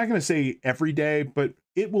I'm not going to say every day, but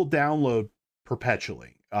it will download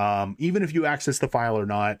perpetually. Even if you access the file or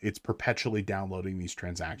not, it's perpetually downloading these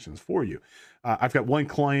transactions for you. I've got one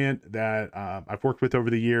client that I've worked with over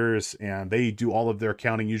the years, and they do all of their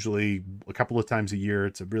accounting usually a couple of times a year.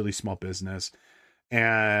 It's a really small business.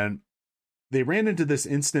 And they ran into this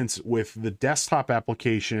instance with the desktop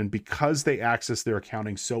application because they access their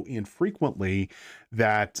accounting so infrequently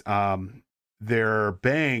that their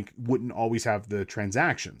bank wouldn't always have the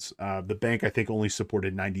transactions. The bank, I think, only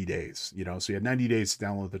supported 90 days, so you had 90 days to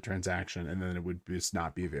download the transaction, and then it would just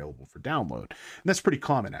not be available for download. And that's pretty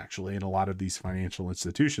common, actually, in a lot of these financial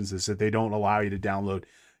institutions, is that they don't allow you to download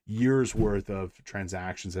years worth of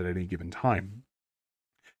transactions at any given time.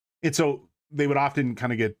 And so they would often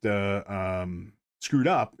kind of get screwed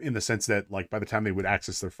up in the sense that, like, by the time they would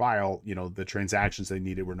access their file, the transactions they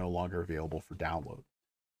needed were no longer available for download.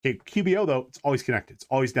 Okay, QBO, though, it's always connected. It's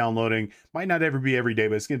always downloading. Might not ever be every day,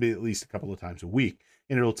 but it's going to be at least a couple of times a week.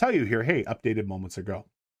 And it'll tell you here, hey, updated moments ago.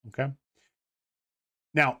 Okay.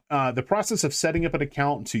 Now, the process of setting up an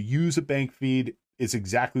account to use a bank feed is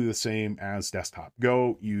exactly the same as desktop.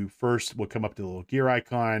 You first will come up to the little gear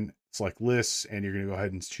icon, select lists, and you're going to go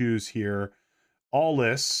ahead and choose here all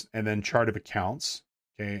lists and then chart of accounts.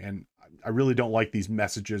 Okay. And I really don't like these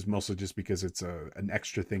messages, mostly just because it's an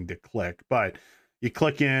extra thing to click, but you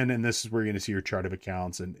click in and this is where you're going to see your chart of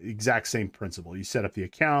accounts, and exact same principle. You set up the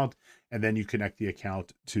account and then you connect the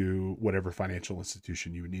account to whatever financial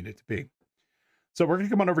institution you would need it to be. So we're going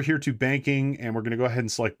to come on over here to banking, and we're going to go ahead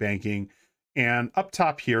and select banking. And up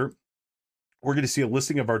top here, we're going to see a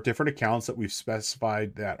listing of our different accounts that we've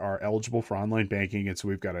specified that are eligible for online banking. And so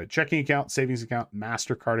we've got a checking account, savings account,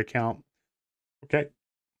 MasterCard account. Okay.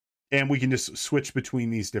 And we can just switch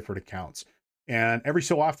between these different accounts. And every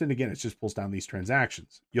so often, again, it just pulls down these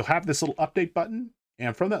transactions. You'll have this little update button.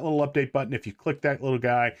 And from that little update button, if you click that little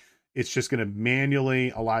guy, it's just going to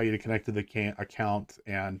manually allow you to connect to the account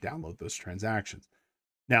and download those transactions.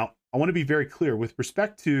 Now, I want to be very clear with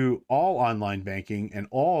respect to all online banking and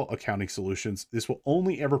all accounting solutions, this will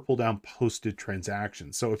only ever pull down posted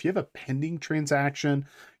transactions. So if you have a pending transaction,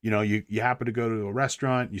 you happen to go to a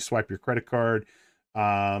restaurant, you swipe your credit card,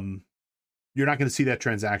 you're not going to see that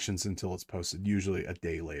transactions until it's posted, usually a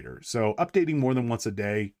day later. So updating more than once a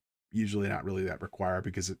day, usually not really that required,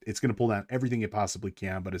 because it's going to pull down everything it possibly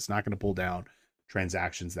can, but it's not going to pull down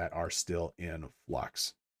transactions that are still in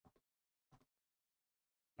flux.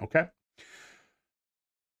 Okay.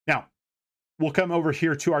 Now, we'll come over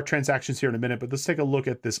here to our transactions here in a minute, but let's take a look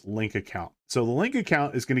at this link account. So the link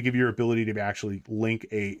account is going to give you your ability to actually link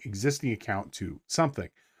a existing account to something.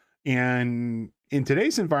 And in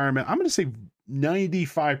today's environment, I'm going to say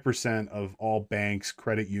 95% of all banks,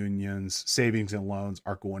 credit unions, savings and loans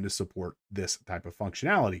are going to support this type of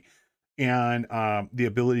functionality and the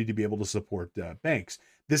ability to be able to support banks.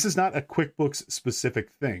 This is not a QuickBooks specific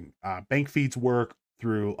thing. Bank feeds work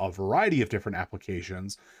through a variety of different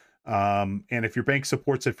applications, And if your bank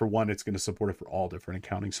supports it for one, it's going to support it for all different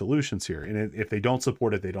accounting solutions here. And if they don't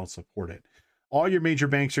support it, they don't support it. All your major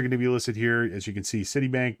banks are going to be listed here. As you can see,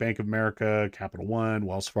 Citibank, Bank of America, Capital One,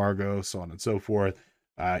 Wells Fargo, so on and so forth.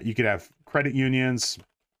 You could have credit unions.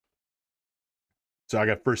 So I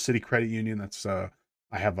got First City Credit Union. That's I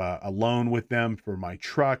have a loan with them for my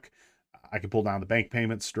truck. I can pull down the bank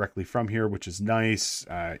payments directly from here, which is nice.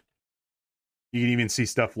 You can even see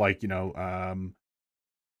stuff like, could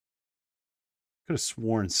have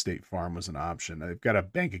sworn State Farm was an option. I've got a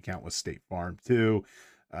bank account with State Farm too.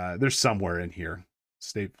 There's somewhere in here.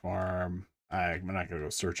 State Farm. I'm not going to go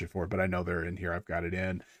search it for it, but I know they're in here. I've got it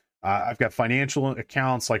in. I've got financial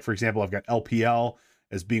accounts. Like, for example, I've got LPL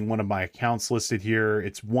as being one of my accounts listed here.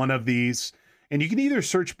 It's one of these. And you can either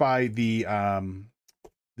search by the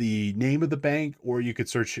name of the bank, or you could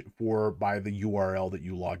search for by the URL that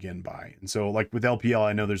you log in by. And so like with LPL,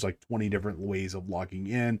 I know there's like 20 different ways of logging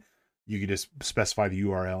in. You can just specify the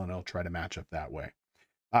URL and it'll try to match up that way.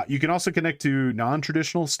 You can also connect to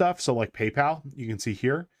non-traditional stuff. So like PayPal, you can see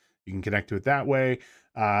here, you can connect to it that way.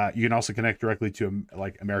 You can also connect directly to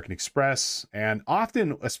like American Express. And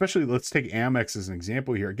often, especially let's take Amex as an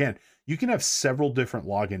example here. Again, you can have several different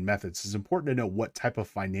login methods. It's important to know what type of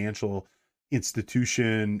financial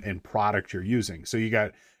institution and product you're using. So you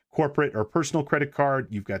got corporate or personal credit card,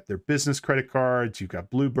 you've got their business credit cards, you've got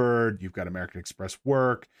Bluebird, you've got American Express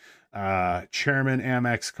Work, Chairman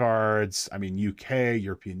Amex cards, UK,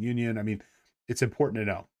 European Union. It's important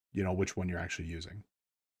to know, which one you're actually using.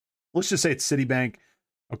 Let's just say it's Citibank.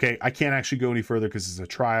 Okay, I can't actually go any further because it's a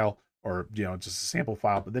trial or, just a sample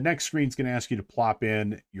file, but the next screen is going to ask you to plop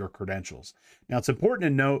in your credentials. Now, it's important to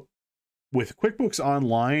note with QuickBooks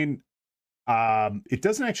Online, it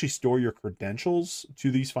doesn't actually store your credentials to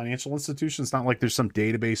these financial institutions. It's not like there's some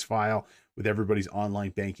database file with everybody's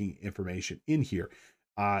online banking information in here.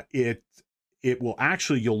 It will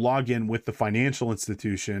actually, you'll log in with the financial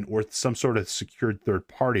institution or some sort of secured third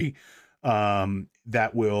party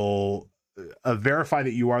that will verify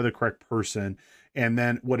that you are the correct person. And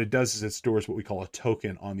then what it does is it stores what we call a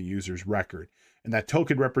token on the user's record. And that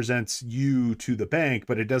token represents you to the bank,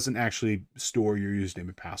 but it doesn't actually store your username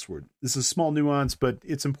and password. This is a small nuance, but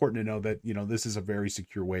it's important to know that, this is a very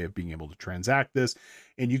secure way of being able to transact this,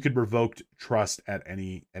 and you could revoke trust at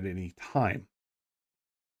any time.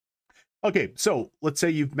 Okay, so let's say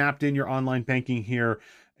you've mapped in your online banking here,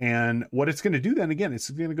 and what it's going to do then, again, it's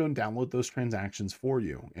going to go and download those transactions for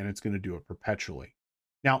you, and it's going to do it perpetually.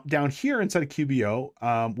 Now, down here inside of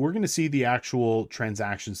QBO, we're going to see the actual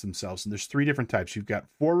transactions themselves. And there's three different types. You've got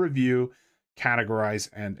for review, categorize,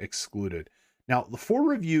 and excluded. Now, the for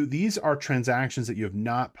review, these are transactions that you have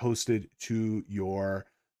not posted to your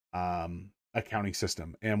accounting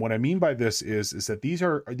system. And what I mean by this is that these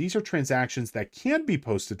are transactions that can be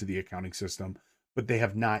posted to the accounting system, but they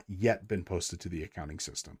have not yet been posted to the accounting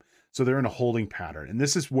system. So they're in a holding pattern. And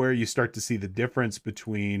this is where you start to see the difference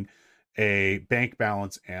between a bank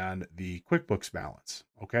balance and the QuickBooks balance.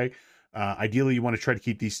 Okay. Ideally, you want to try to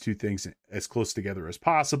keep these two things as close together as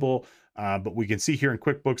possible. But we can see here in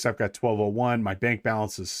QuickBooks, I've got 1201. My bank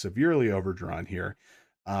balance is severely overdrawn here.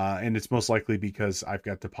 And it's most likely because I've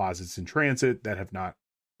got deposits in transit that have not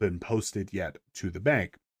been posted yet to the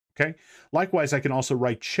bank. Okay. Likewise, I can also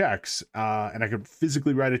write checks, and I can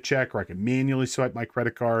physically write a check, or I can manually swipe my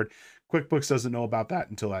credit card. QuickBooks doesn't know about that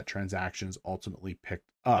until that transaction is ultimately picked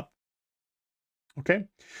up. Okay,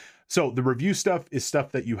 so the review stuff is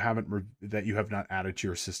stuff that you have not added to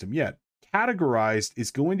your system yet. Categorized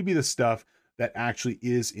is going to be the stuff that actually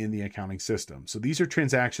is in the accounting system. So these are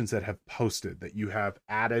transactions that have posted, that you have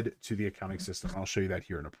added to the accounting system. I'll show you that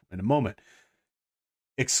here in a moment.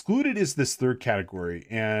 Excluded is this third category,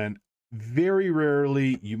 and very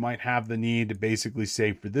rarely you might have the need to basically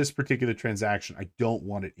say, for this particular transaction, I don't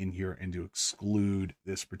want it in here, and to exclude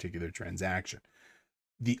this particular transaction.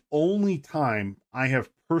 The only time I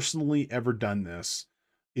have personally ever done this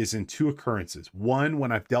is in two occurrences. One,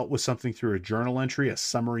 when I've dealt with something through a journal entry, a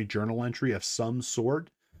summary journal entry of some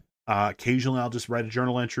sort. Occasionally, I'll just write a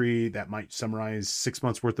journal entry that might summarize 6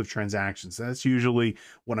 months worth of transactions. That's usually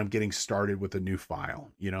when I'm getting started with a new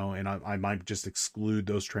file, and I might just exclude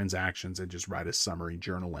those transactions and just write a summary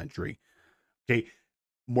journal entry. Okay.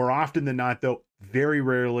 More often than not, though, very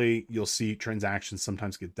rarely you'll see transactions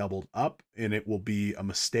sometimes get doubled up, and it will be a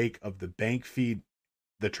mistake of the bank feed.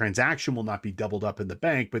 The transaction will not be doubled up in the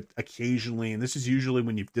bank, but occasionally, and this is usually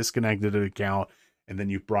when you've disconnected an account and then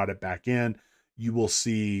you've brought it back in, you will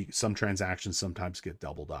see some transactions sometimes get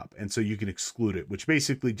doubled up. And so you can exclude it, which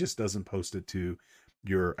basically just doesn't post it to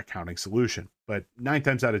your accounting solution. But 9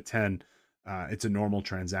 times out of 10, It's a normal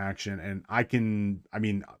transaction, and I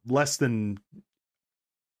mean, less than,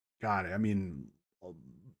 God, I mean,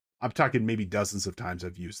 I'm talking maybe dozens of times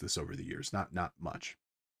I've used this over the years, not much.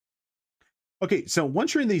 Okay, so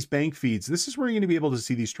once you're in these bank feeds, this is where you're going to be able to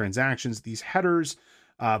see these transactions, these headers,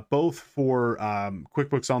 both for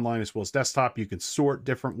QuickBooks Online as well as desktop. You can sort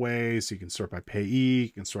different ways. You can sort by payee.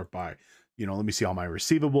 You can sort by, let me see all my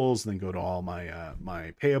receivables, and then go to all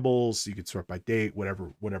my payables. You can sort by date,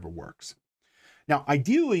 whatever works. Now,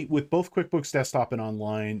 ideally, with both QuickBooks Desktop and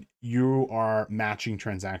Online, you are matching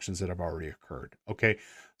transactions that have already occurred. Okay,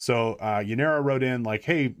 so Yanira wrote in like,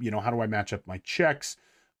 hey, how do I match up my checks?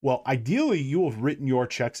 Well, ideally, you will have written your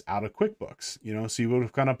checks out of QuickBooks, so you would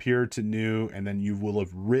have gone up here to new, and then you will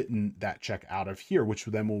have written that check out of here, which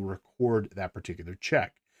then will record that particular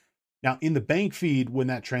check. Now, in the bank feed, when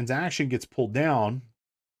that transaction gets pulled down,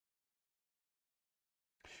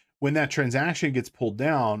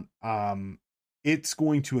 it's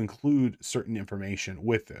going to include certain information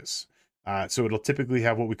with this. So it'll typically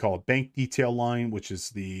have what we call a bank detail line, which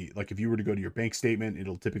is if you were to go to your bank statement,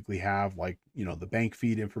 it'll typically have the bank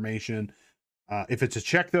feed information. If it's a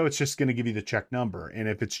check though, it's just going to give you the check number. And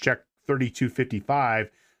if it's check 3255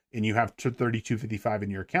 and you have 3255 in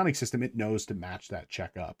your accounting system, it knows to match that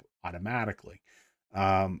check up automatically.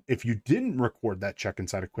 If you didn't record that check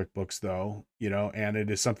inside of QuickBooks though, and it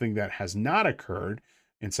is something that has not occurred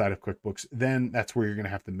inside of QuickBooks, then that's where you're going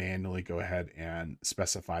to have to manually go ahead and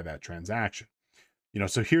specify that transaction.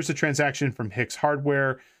 So here's a transaction from Hicks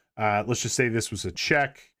Hardware. Let's just say this was a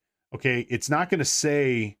check. Okay, it's not going to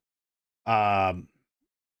say the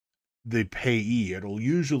payee. It'll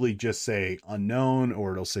usually just say unknown,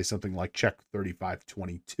 or it'll say something like check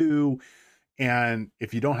 3522. And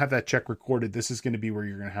if you don't have that check recorded, this is going to be where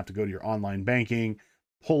you're going to have to go to your online banking,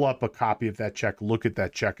 pull up a copy of that check, look at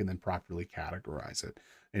that check, and then properly categorize it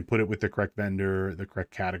and put it with the correct vendor, the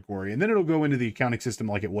correct category. And then it'll go into the accounting system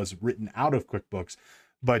like it was written out of QuickBooks.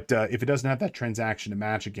 But if it doesn't have that transaction to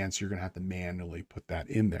match against, you're going to have to manually put that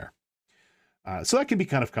in there. So that can be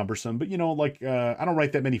kind of cumbersome, but I don't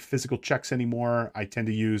write that many physical checks anymore. I tend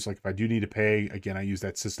to use, if I do need to pay, again, I use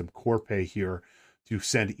that system Corpay here to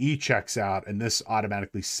send e-checks out, and this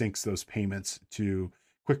automatically syncs those payments to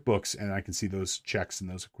QuickBooks, and I can see those checks and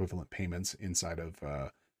those equivalent payments inside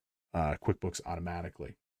of QuickBooks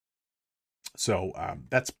automatically. So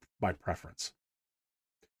that's my preference.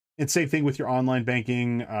 And same thing with your online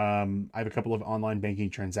banking. I have a couple of online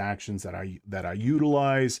banking transactions that I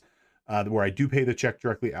utilize where I do pay the check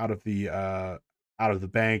directly out of the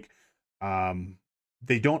bank.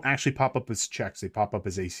 They don't actually pop up as checks. They pop up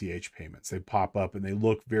as ACH payments. They pop up and they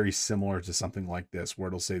look very similar to something like this, where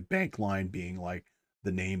it'll say bank line being like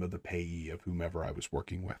the name of the payee of whomever I was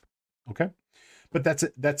working with. Okay. But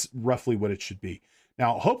that's roughly what it should be.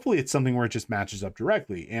 Now, hopefully it's something where it just matches up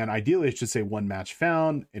directly. And ideally it should say one match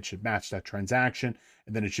found. It should match that transaction.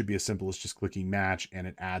 And then it should be as simple as just clicking match, and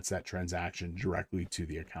it adds that transaction directly to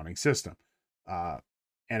the accounting system.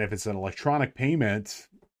 And if it's an electronic payment,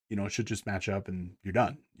 it should just match up and you're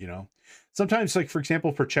done. Sometimes, for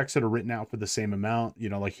example, for checks that are written out for the same amount,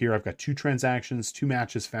 like here, I've got 2 transactions, 2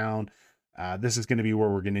 matches found. This is going to be where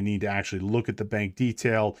we're going to need to actually look at the bank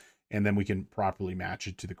detail, and then we can properly match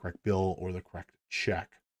it to the correct bill or the correct check.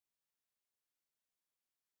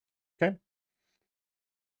 Okay.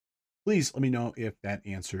 Please let me know if that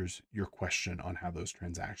answers your question on how those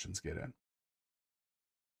transactions get in.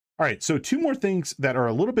 All right, so 2 more things that are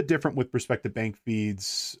a little bit different with respect to bank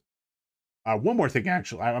feeds. One more thing,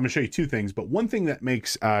 actually. I'm going to show you 2 things, but one thing that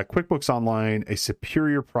makes QuickBooks Online a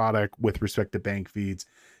superior product with respect to bank feeds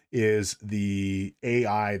is the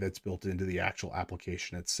AI that's built into the actual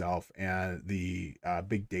application itself, and the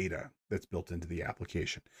big data that's built into the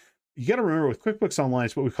application. You got to remember, with QuickBooks Online,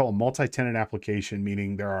 it's what we call a multi-tenant application,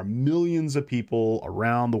 meaning there are millions of people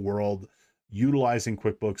around the world utilizing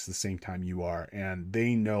QuickBooks the same time you are, and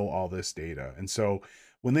they know all this data. And so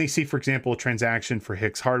when they see, for example, a transaction for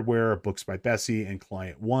Hicks Hardware, Books by Bessie, and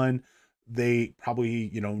Client 1, they probably,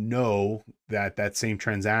 know that same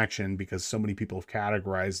transaction, because so many people have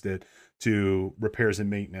categorized it to repairs and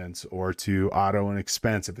maintenance, or to auto and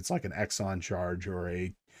expense. If it's like an Exxon charge, or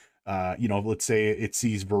a, let's say it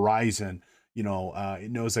sees Verizon,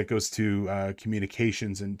 it knows that goes to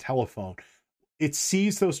communications and telephone. It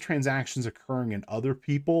sees those transactions occurring in other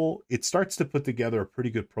people. It starts to put together a pretty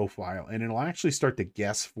good profile, and it'll actually start to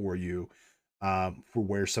guess for you for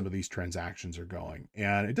where some of these transactions are going.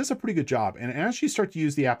 And it does a pretty good job. And as you start to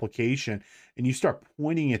use the application and you start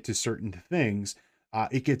pointing it to certain things,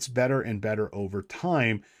 it gets better and better over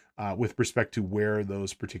time with respect to where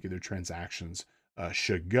those particular transactions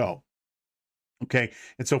should go. Okay.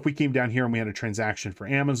 And so if we came down here and we had a transaction for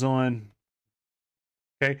Amazon,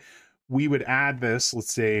 okay, we would add this,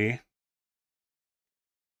 let's say,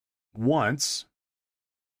 once.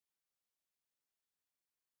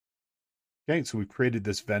 Okay. So we created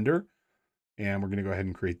this vendor, and we're going to go ahead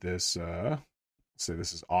and create this. Say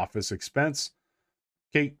this is office expense.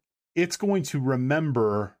 Okay. It's going to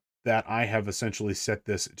remember that I have essentially set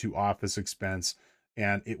this to office expense,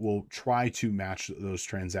 and it will try to match those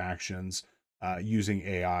transactions using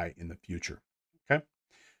AI in the future. Okay.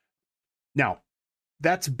 Now,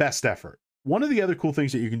 that's best effort. One of the other cool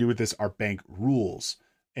things that you can do with this are bank rules.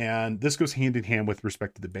 And this goes hand in hand with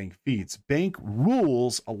respect to the bank feeds. Bank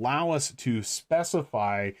rules allow us to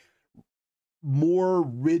specify more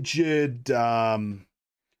rigid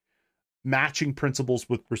matching principles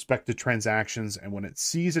with respect to transactions. And when it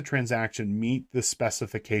sees a transaction meet the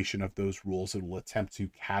specification of those rules, it will attempt to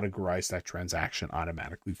categorize that transaction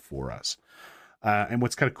automatically for us. And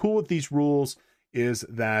what's kind of cool with these rules is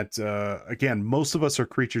that, again, most of us are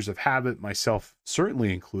creatures of habit, myself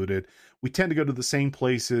certainly included. We tend to go to the same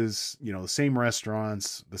places, the same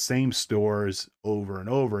restaurants, the same stores over and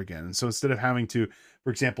over again. And so instead of having to,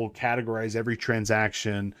 for example, categorize every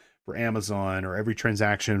transaction for Amazon or every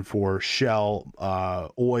transaction for Shell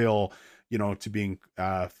oil, to being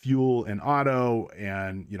fuel and auto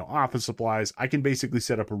and, office supplies, I can basically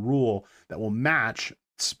set up a rule that will match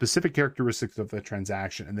specific characteristics of the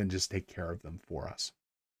transaction and then just take care of them for us.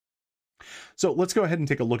 So let's go ahead and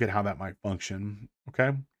take a look at how that might function.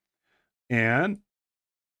 Okay. And let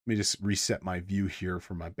me just reset my view here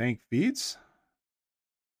for my bank feeds.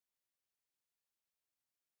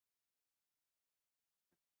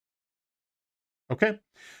 Okay.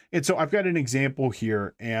 And so I've got an example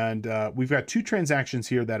here, and we've got two transactions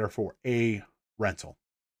here that are for a rental.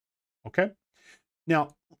 Okay.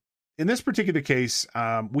 Now, in this particular case,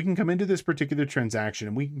 we can come into this particular transaction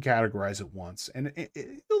and we can categorize it once, and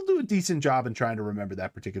it'll do a decent job in trying to remember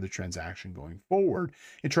that particular transaction going forward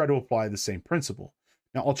and try to apply the same principle.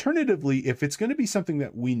 Now, alternatively, if it's going to be something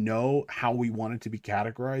that we know how we want it to be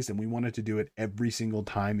categorized and we want it to do it every single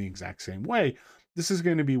time the exact same way, this is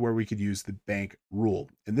going to be where we could use the bank rule.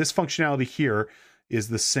 And this functionality here is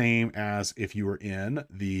the same as if you were in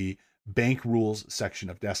the bank rules section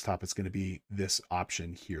of desktop. It's going to be this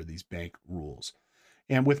option here, these bank rules.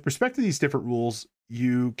 And with respect to these different rules,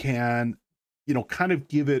 you can, kind of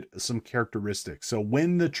give it some characteristics. So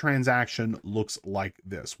when the transaction looks like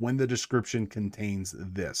this, when the description contains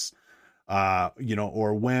this,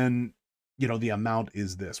 or when, the amount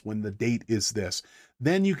is this, when the date is this,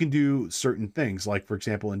 then you can do certain things. Like, for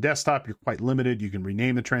example, in desktop, you're quite limited. You can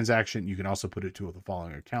rename the transaction. You can also put it to the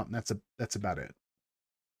following account, and that's about it.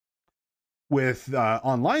 With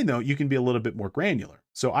online, though, you can be a little bit more granular.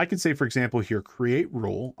 So I can say, for example, here, create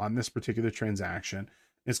rule on this particular transaction.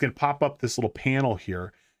 It's going to pop up this little panel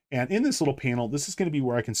here. And in this little panel, this is going to be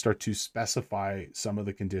where I can start to specify some of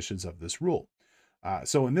the conditions of this rule.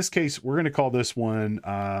 So in this case, we're going to call this one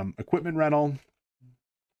equipment rental.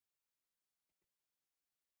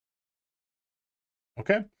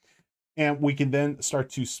 Okay. And we can then start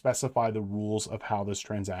to specify the rules of how this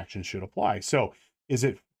transaction should apply. So is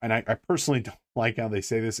it, and I personally don't like how they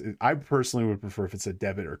say this. I personally would prefer if it's a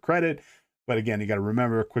debit or credit. But again, you got to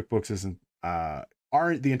remember QuickBooks isn't,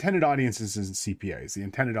 the intended audience isn't CPAs. The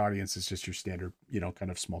intended audience is just your standard, kind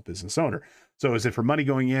of small business owner. So is it for money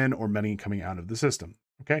going in or money coming out of the system?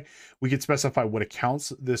 Okay. We could specify what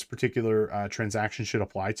accounts this particular transaction should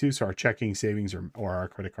apply to. So our checking, savings, or our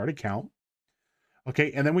credit card account.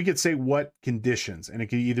 Okay, and then we could say what conditions, and it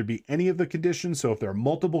could either be any of the conditions. So if there are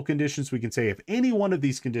multiple conditions, we can say if any one of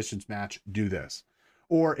these conditions match, do this.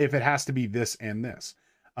 Or if it has to be this and this.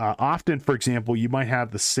 Often, for example, you might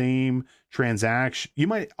have the same transaction. You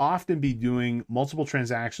might often be doing multiple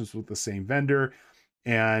transactions with the same vendor,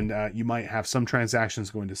 and you might have some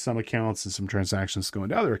transactions going to some accounts and some transactions going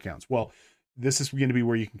to other accounts. Well, this is going to be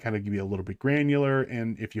where you can kind of be a little bit granular.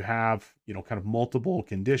 And if you have, kind of multiple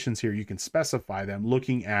conditions here, you can specify them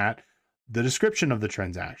looking at the description of the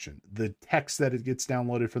transaction, the text that it gets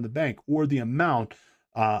downloaded from the bank, or the amount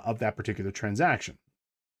of that particular transaction.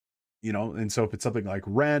 And so if it's something like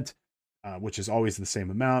rent, which is always the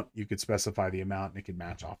same amount, you could specify the amount and it could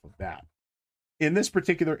match off of that. In this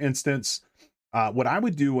particular instance, what I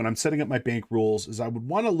would do when I'm setting up my bank rules is I would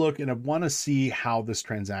want to look and I want to see how this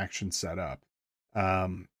transaction's set up.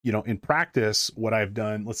 In practice, what I've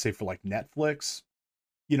done, let's say for like Netflix,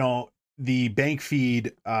 the bank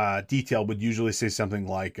feed detail would usually say something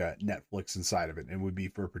like Netflix inside of it, and would be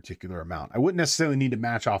for a particular amount. I wouldn't necessarily need to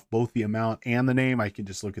match off both the amount and the name. I can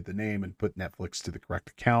just look at the name and put Netflix to the correct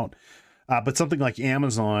account. But something like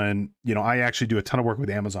Amazon, I actually do a ton of work with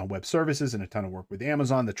Amazon Web Services and a ton of work with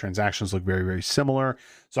Amazon. The transactions look very, very similar.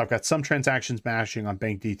 So I've got some transactions matching on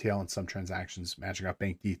bank detail and some transactions matching on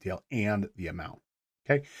bank detail and the amount.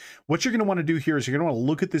 Okay. What you're going to want to do here is you're going to want to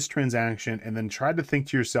look at this transaction and then try to think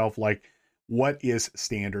to yourself, like, what is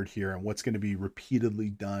standard here and what's going to be repeatedly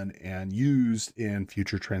done and used in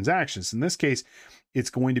future transactions. In this case, it's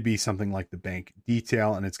going to be something like the bank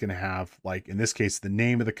detail, and it's going to have, like, in this case, the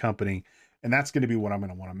name of the company, and that's going to be what I'm going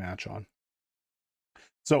to want to match on.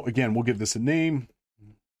 So again, we'll give this a name.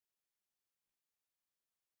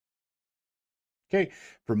 Okay,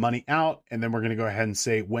 for money out, and then we're going to go ahead and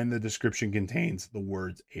say when the description contains the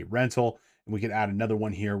words a rental. And we could add another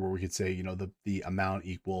one here where we could say, the amount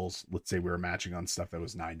equals, let's say we were matching on stuff that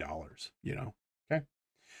was $9, okay.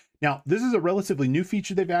 Now, this is a relatively new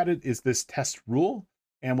feature they've added, is this test rule.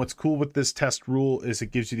 And what's cool with this test rule is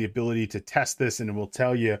it gives you the ability to test this, and it will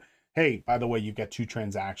tell you, hey, by the way, you've got 2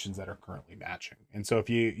 transactions that are currently matching. And so if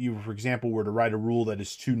you for example, were to write a rule that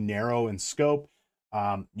is too narrow in scope,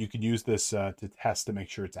 you could use this to test to make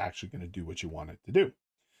sure it's actually going to do what you want it to do.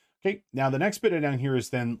 Okay, now the next bit down here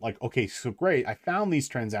is then like, okay, so great, I found these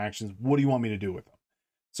transactions. What do you want me to do with them?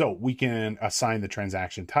 So we can assign the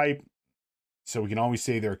transaction type. So we can always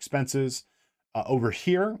say their expenses. Over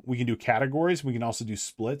here, we can do categories. We can also do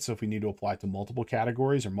splits. So if we need to apply to multiple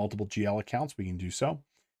categories or multiple GL accounts, we can do so.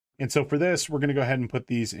 And so for this, we're going to go ahead and put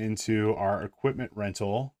these into our equipment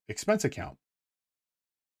rental expense account.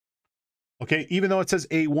 Okay, even though it says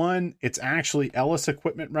A1, it's actually Ellis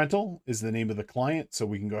Equipment Rental is the name of the client. So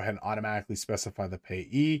we can go ahead and automatically specify the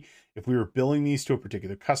payee. If we were billing these to a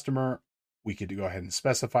particular customer, we could go ahead and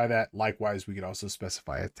specify that. Likewise, we could also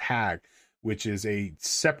specify a tag, which is a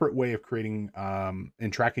separate way of creating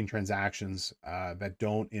and tracking transactions that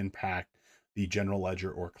don't impact the general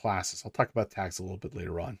ledger or classes. I'll talk about tags a little bit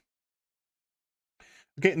later on.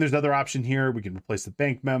 Okay, and there's another option here. We can replace the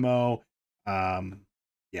bank memo.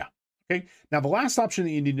 Okay, now the last option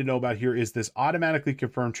that you need to know about here is this automatically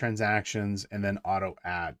confirm transactions and then auto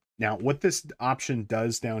add. Now, what this option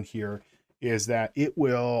does down here is that it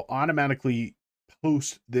will automatically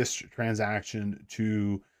post this transaction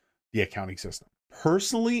to the accounting system.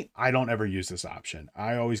 Personally, I don't ever use this option.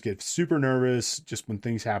 I always get super nervous just when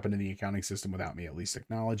things happen in the accounting system without me at least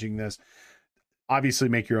acknowledging this. Obviously,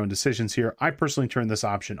 make your own decisions here. I personally turn this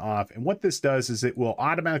option off. And what this does is it will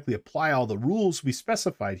automatically apply all the rules we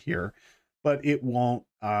specified here, but it won't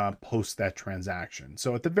post that transaction.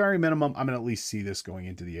 So at the very minimum, I'm going to at least see this going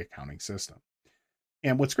into the accounting system.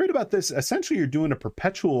 And what's great about this, essentially, you're doing a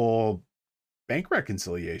perpetual bank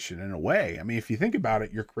reconciliation in a way. I mean, if you think about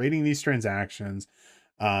it, you're creating these transactions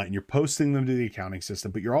and you're posting them to the accounting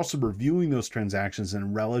system, but you're also reviewing those transactions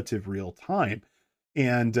in relative real time.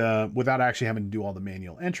 And without actually having to do all the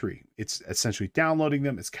manual entry. It's essentially downloading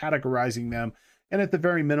them, it's categorizing them, and at the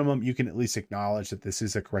very minimum, you can at least acknowledge that this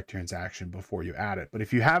is a correct transaction before you add it. But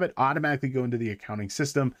if you have it automatically go into the accounting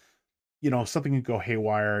system, something can go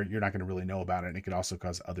haywire, you're not going to really know about it, and it could also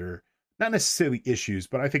cause other, not necessarily issues,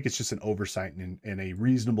 but I think it's just an oversight and a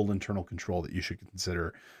reasonable internal control that you should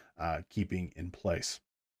consider keeping in place.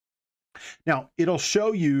 Now, it'll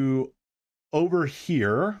show you over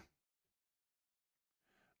here,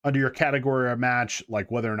 under your category or match, like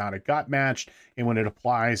whether or not it got matched. And when it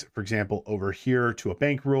applies, for example, over here to a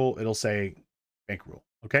bank rule, it'll say bank rule.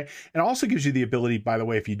 Okay. And it also gives you the ability, by the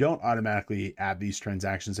way, if you don't automatically add these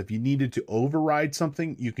transactions, if you needed to override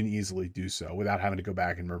something, you can easily do so without having to go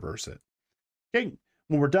back and reverse it. Okay.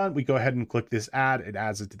 When we're done, we go ahead and click this add. It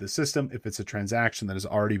adds it to the system. If it's a transaction that has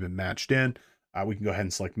already been matched in, we can go ahead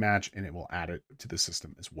and select match and it will add it to the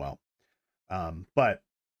system as well. But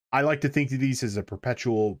I like to think of these as a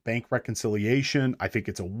perpetual bank reconciliation. I think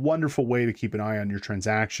it's a wonderful way to keep an eye on your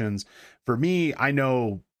transactions. For me, I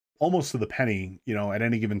know almost to the penny, at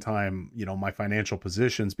any given time, my financial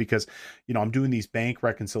positions, because, I'm doing these bank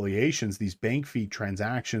reconciliations, these bank feed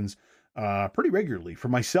transactions pretty regularly. For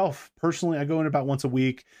myself, personally, I go in about once a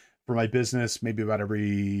week. For my business, maybe about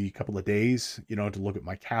every couple of days, to look at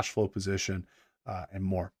my cash flow position and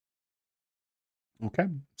more. Okay,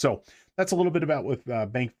 so that's a little bit about with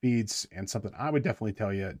bank feeds, and something I would definitely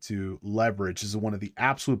tell you to leverage. This is one of the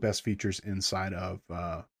absolute best features inside of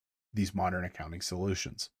these modern accounting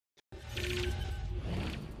solutions.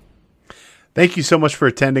 Thank you so much for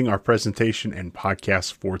attending our presentation and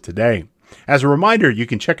podcast for today. As a reminder, you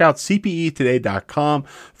can check out cpetoday.com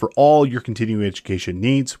for all your continuing education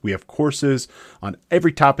needs. We have courses on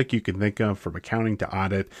every topic you can think of, from accounting to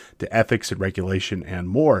audit to ethics and regulation and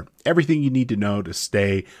more. Everything you need to know to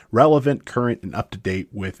stay relevant, current, and up to date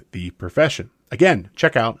with the profession. Again,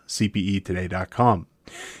 check out cpetoday.com.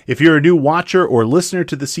 If you're a new watcher or listener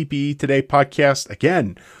to the CPE Today podcast,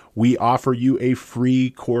 again, we offer you a free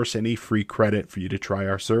course and a free credit for you to try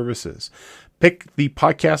our services. Pick the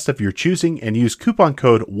podcast of your choosing and use coupon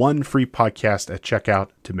code ONEFREEPODCAST at checkout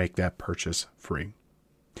to make that purchase free.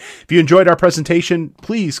 If you enjoyed our presentation,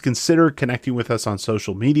 please consider connecting with us on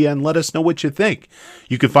social media and let us know what you think.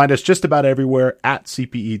 You can find us just about everywhere at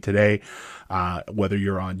CPE Today, whether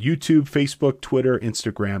you're on YouTube, Facebook, Twitter,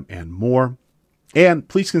 Instagram, and more. And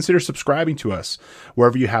please consider subscribing to us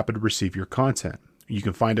wherever you happen to receive your content. You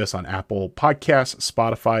can find us on Apple Podcasts,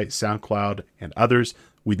 Spotify, SoundCloud, and others.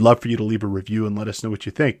 We'd love for you to leave a review and let us know what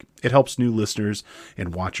you think. It helps new listeners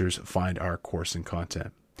and watchers find our course and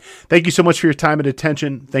content. Thank you so much for your time and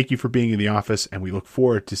attention. Thank you for being in the office, and we look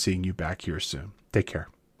forward to seeing you back here soon. Take care.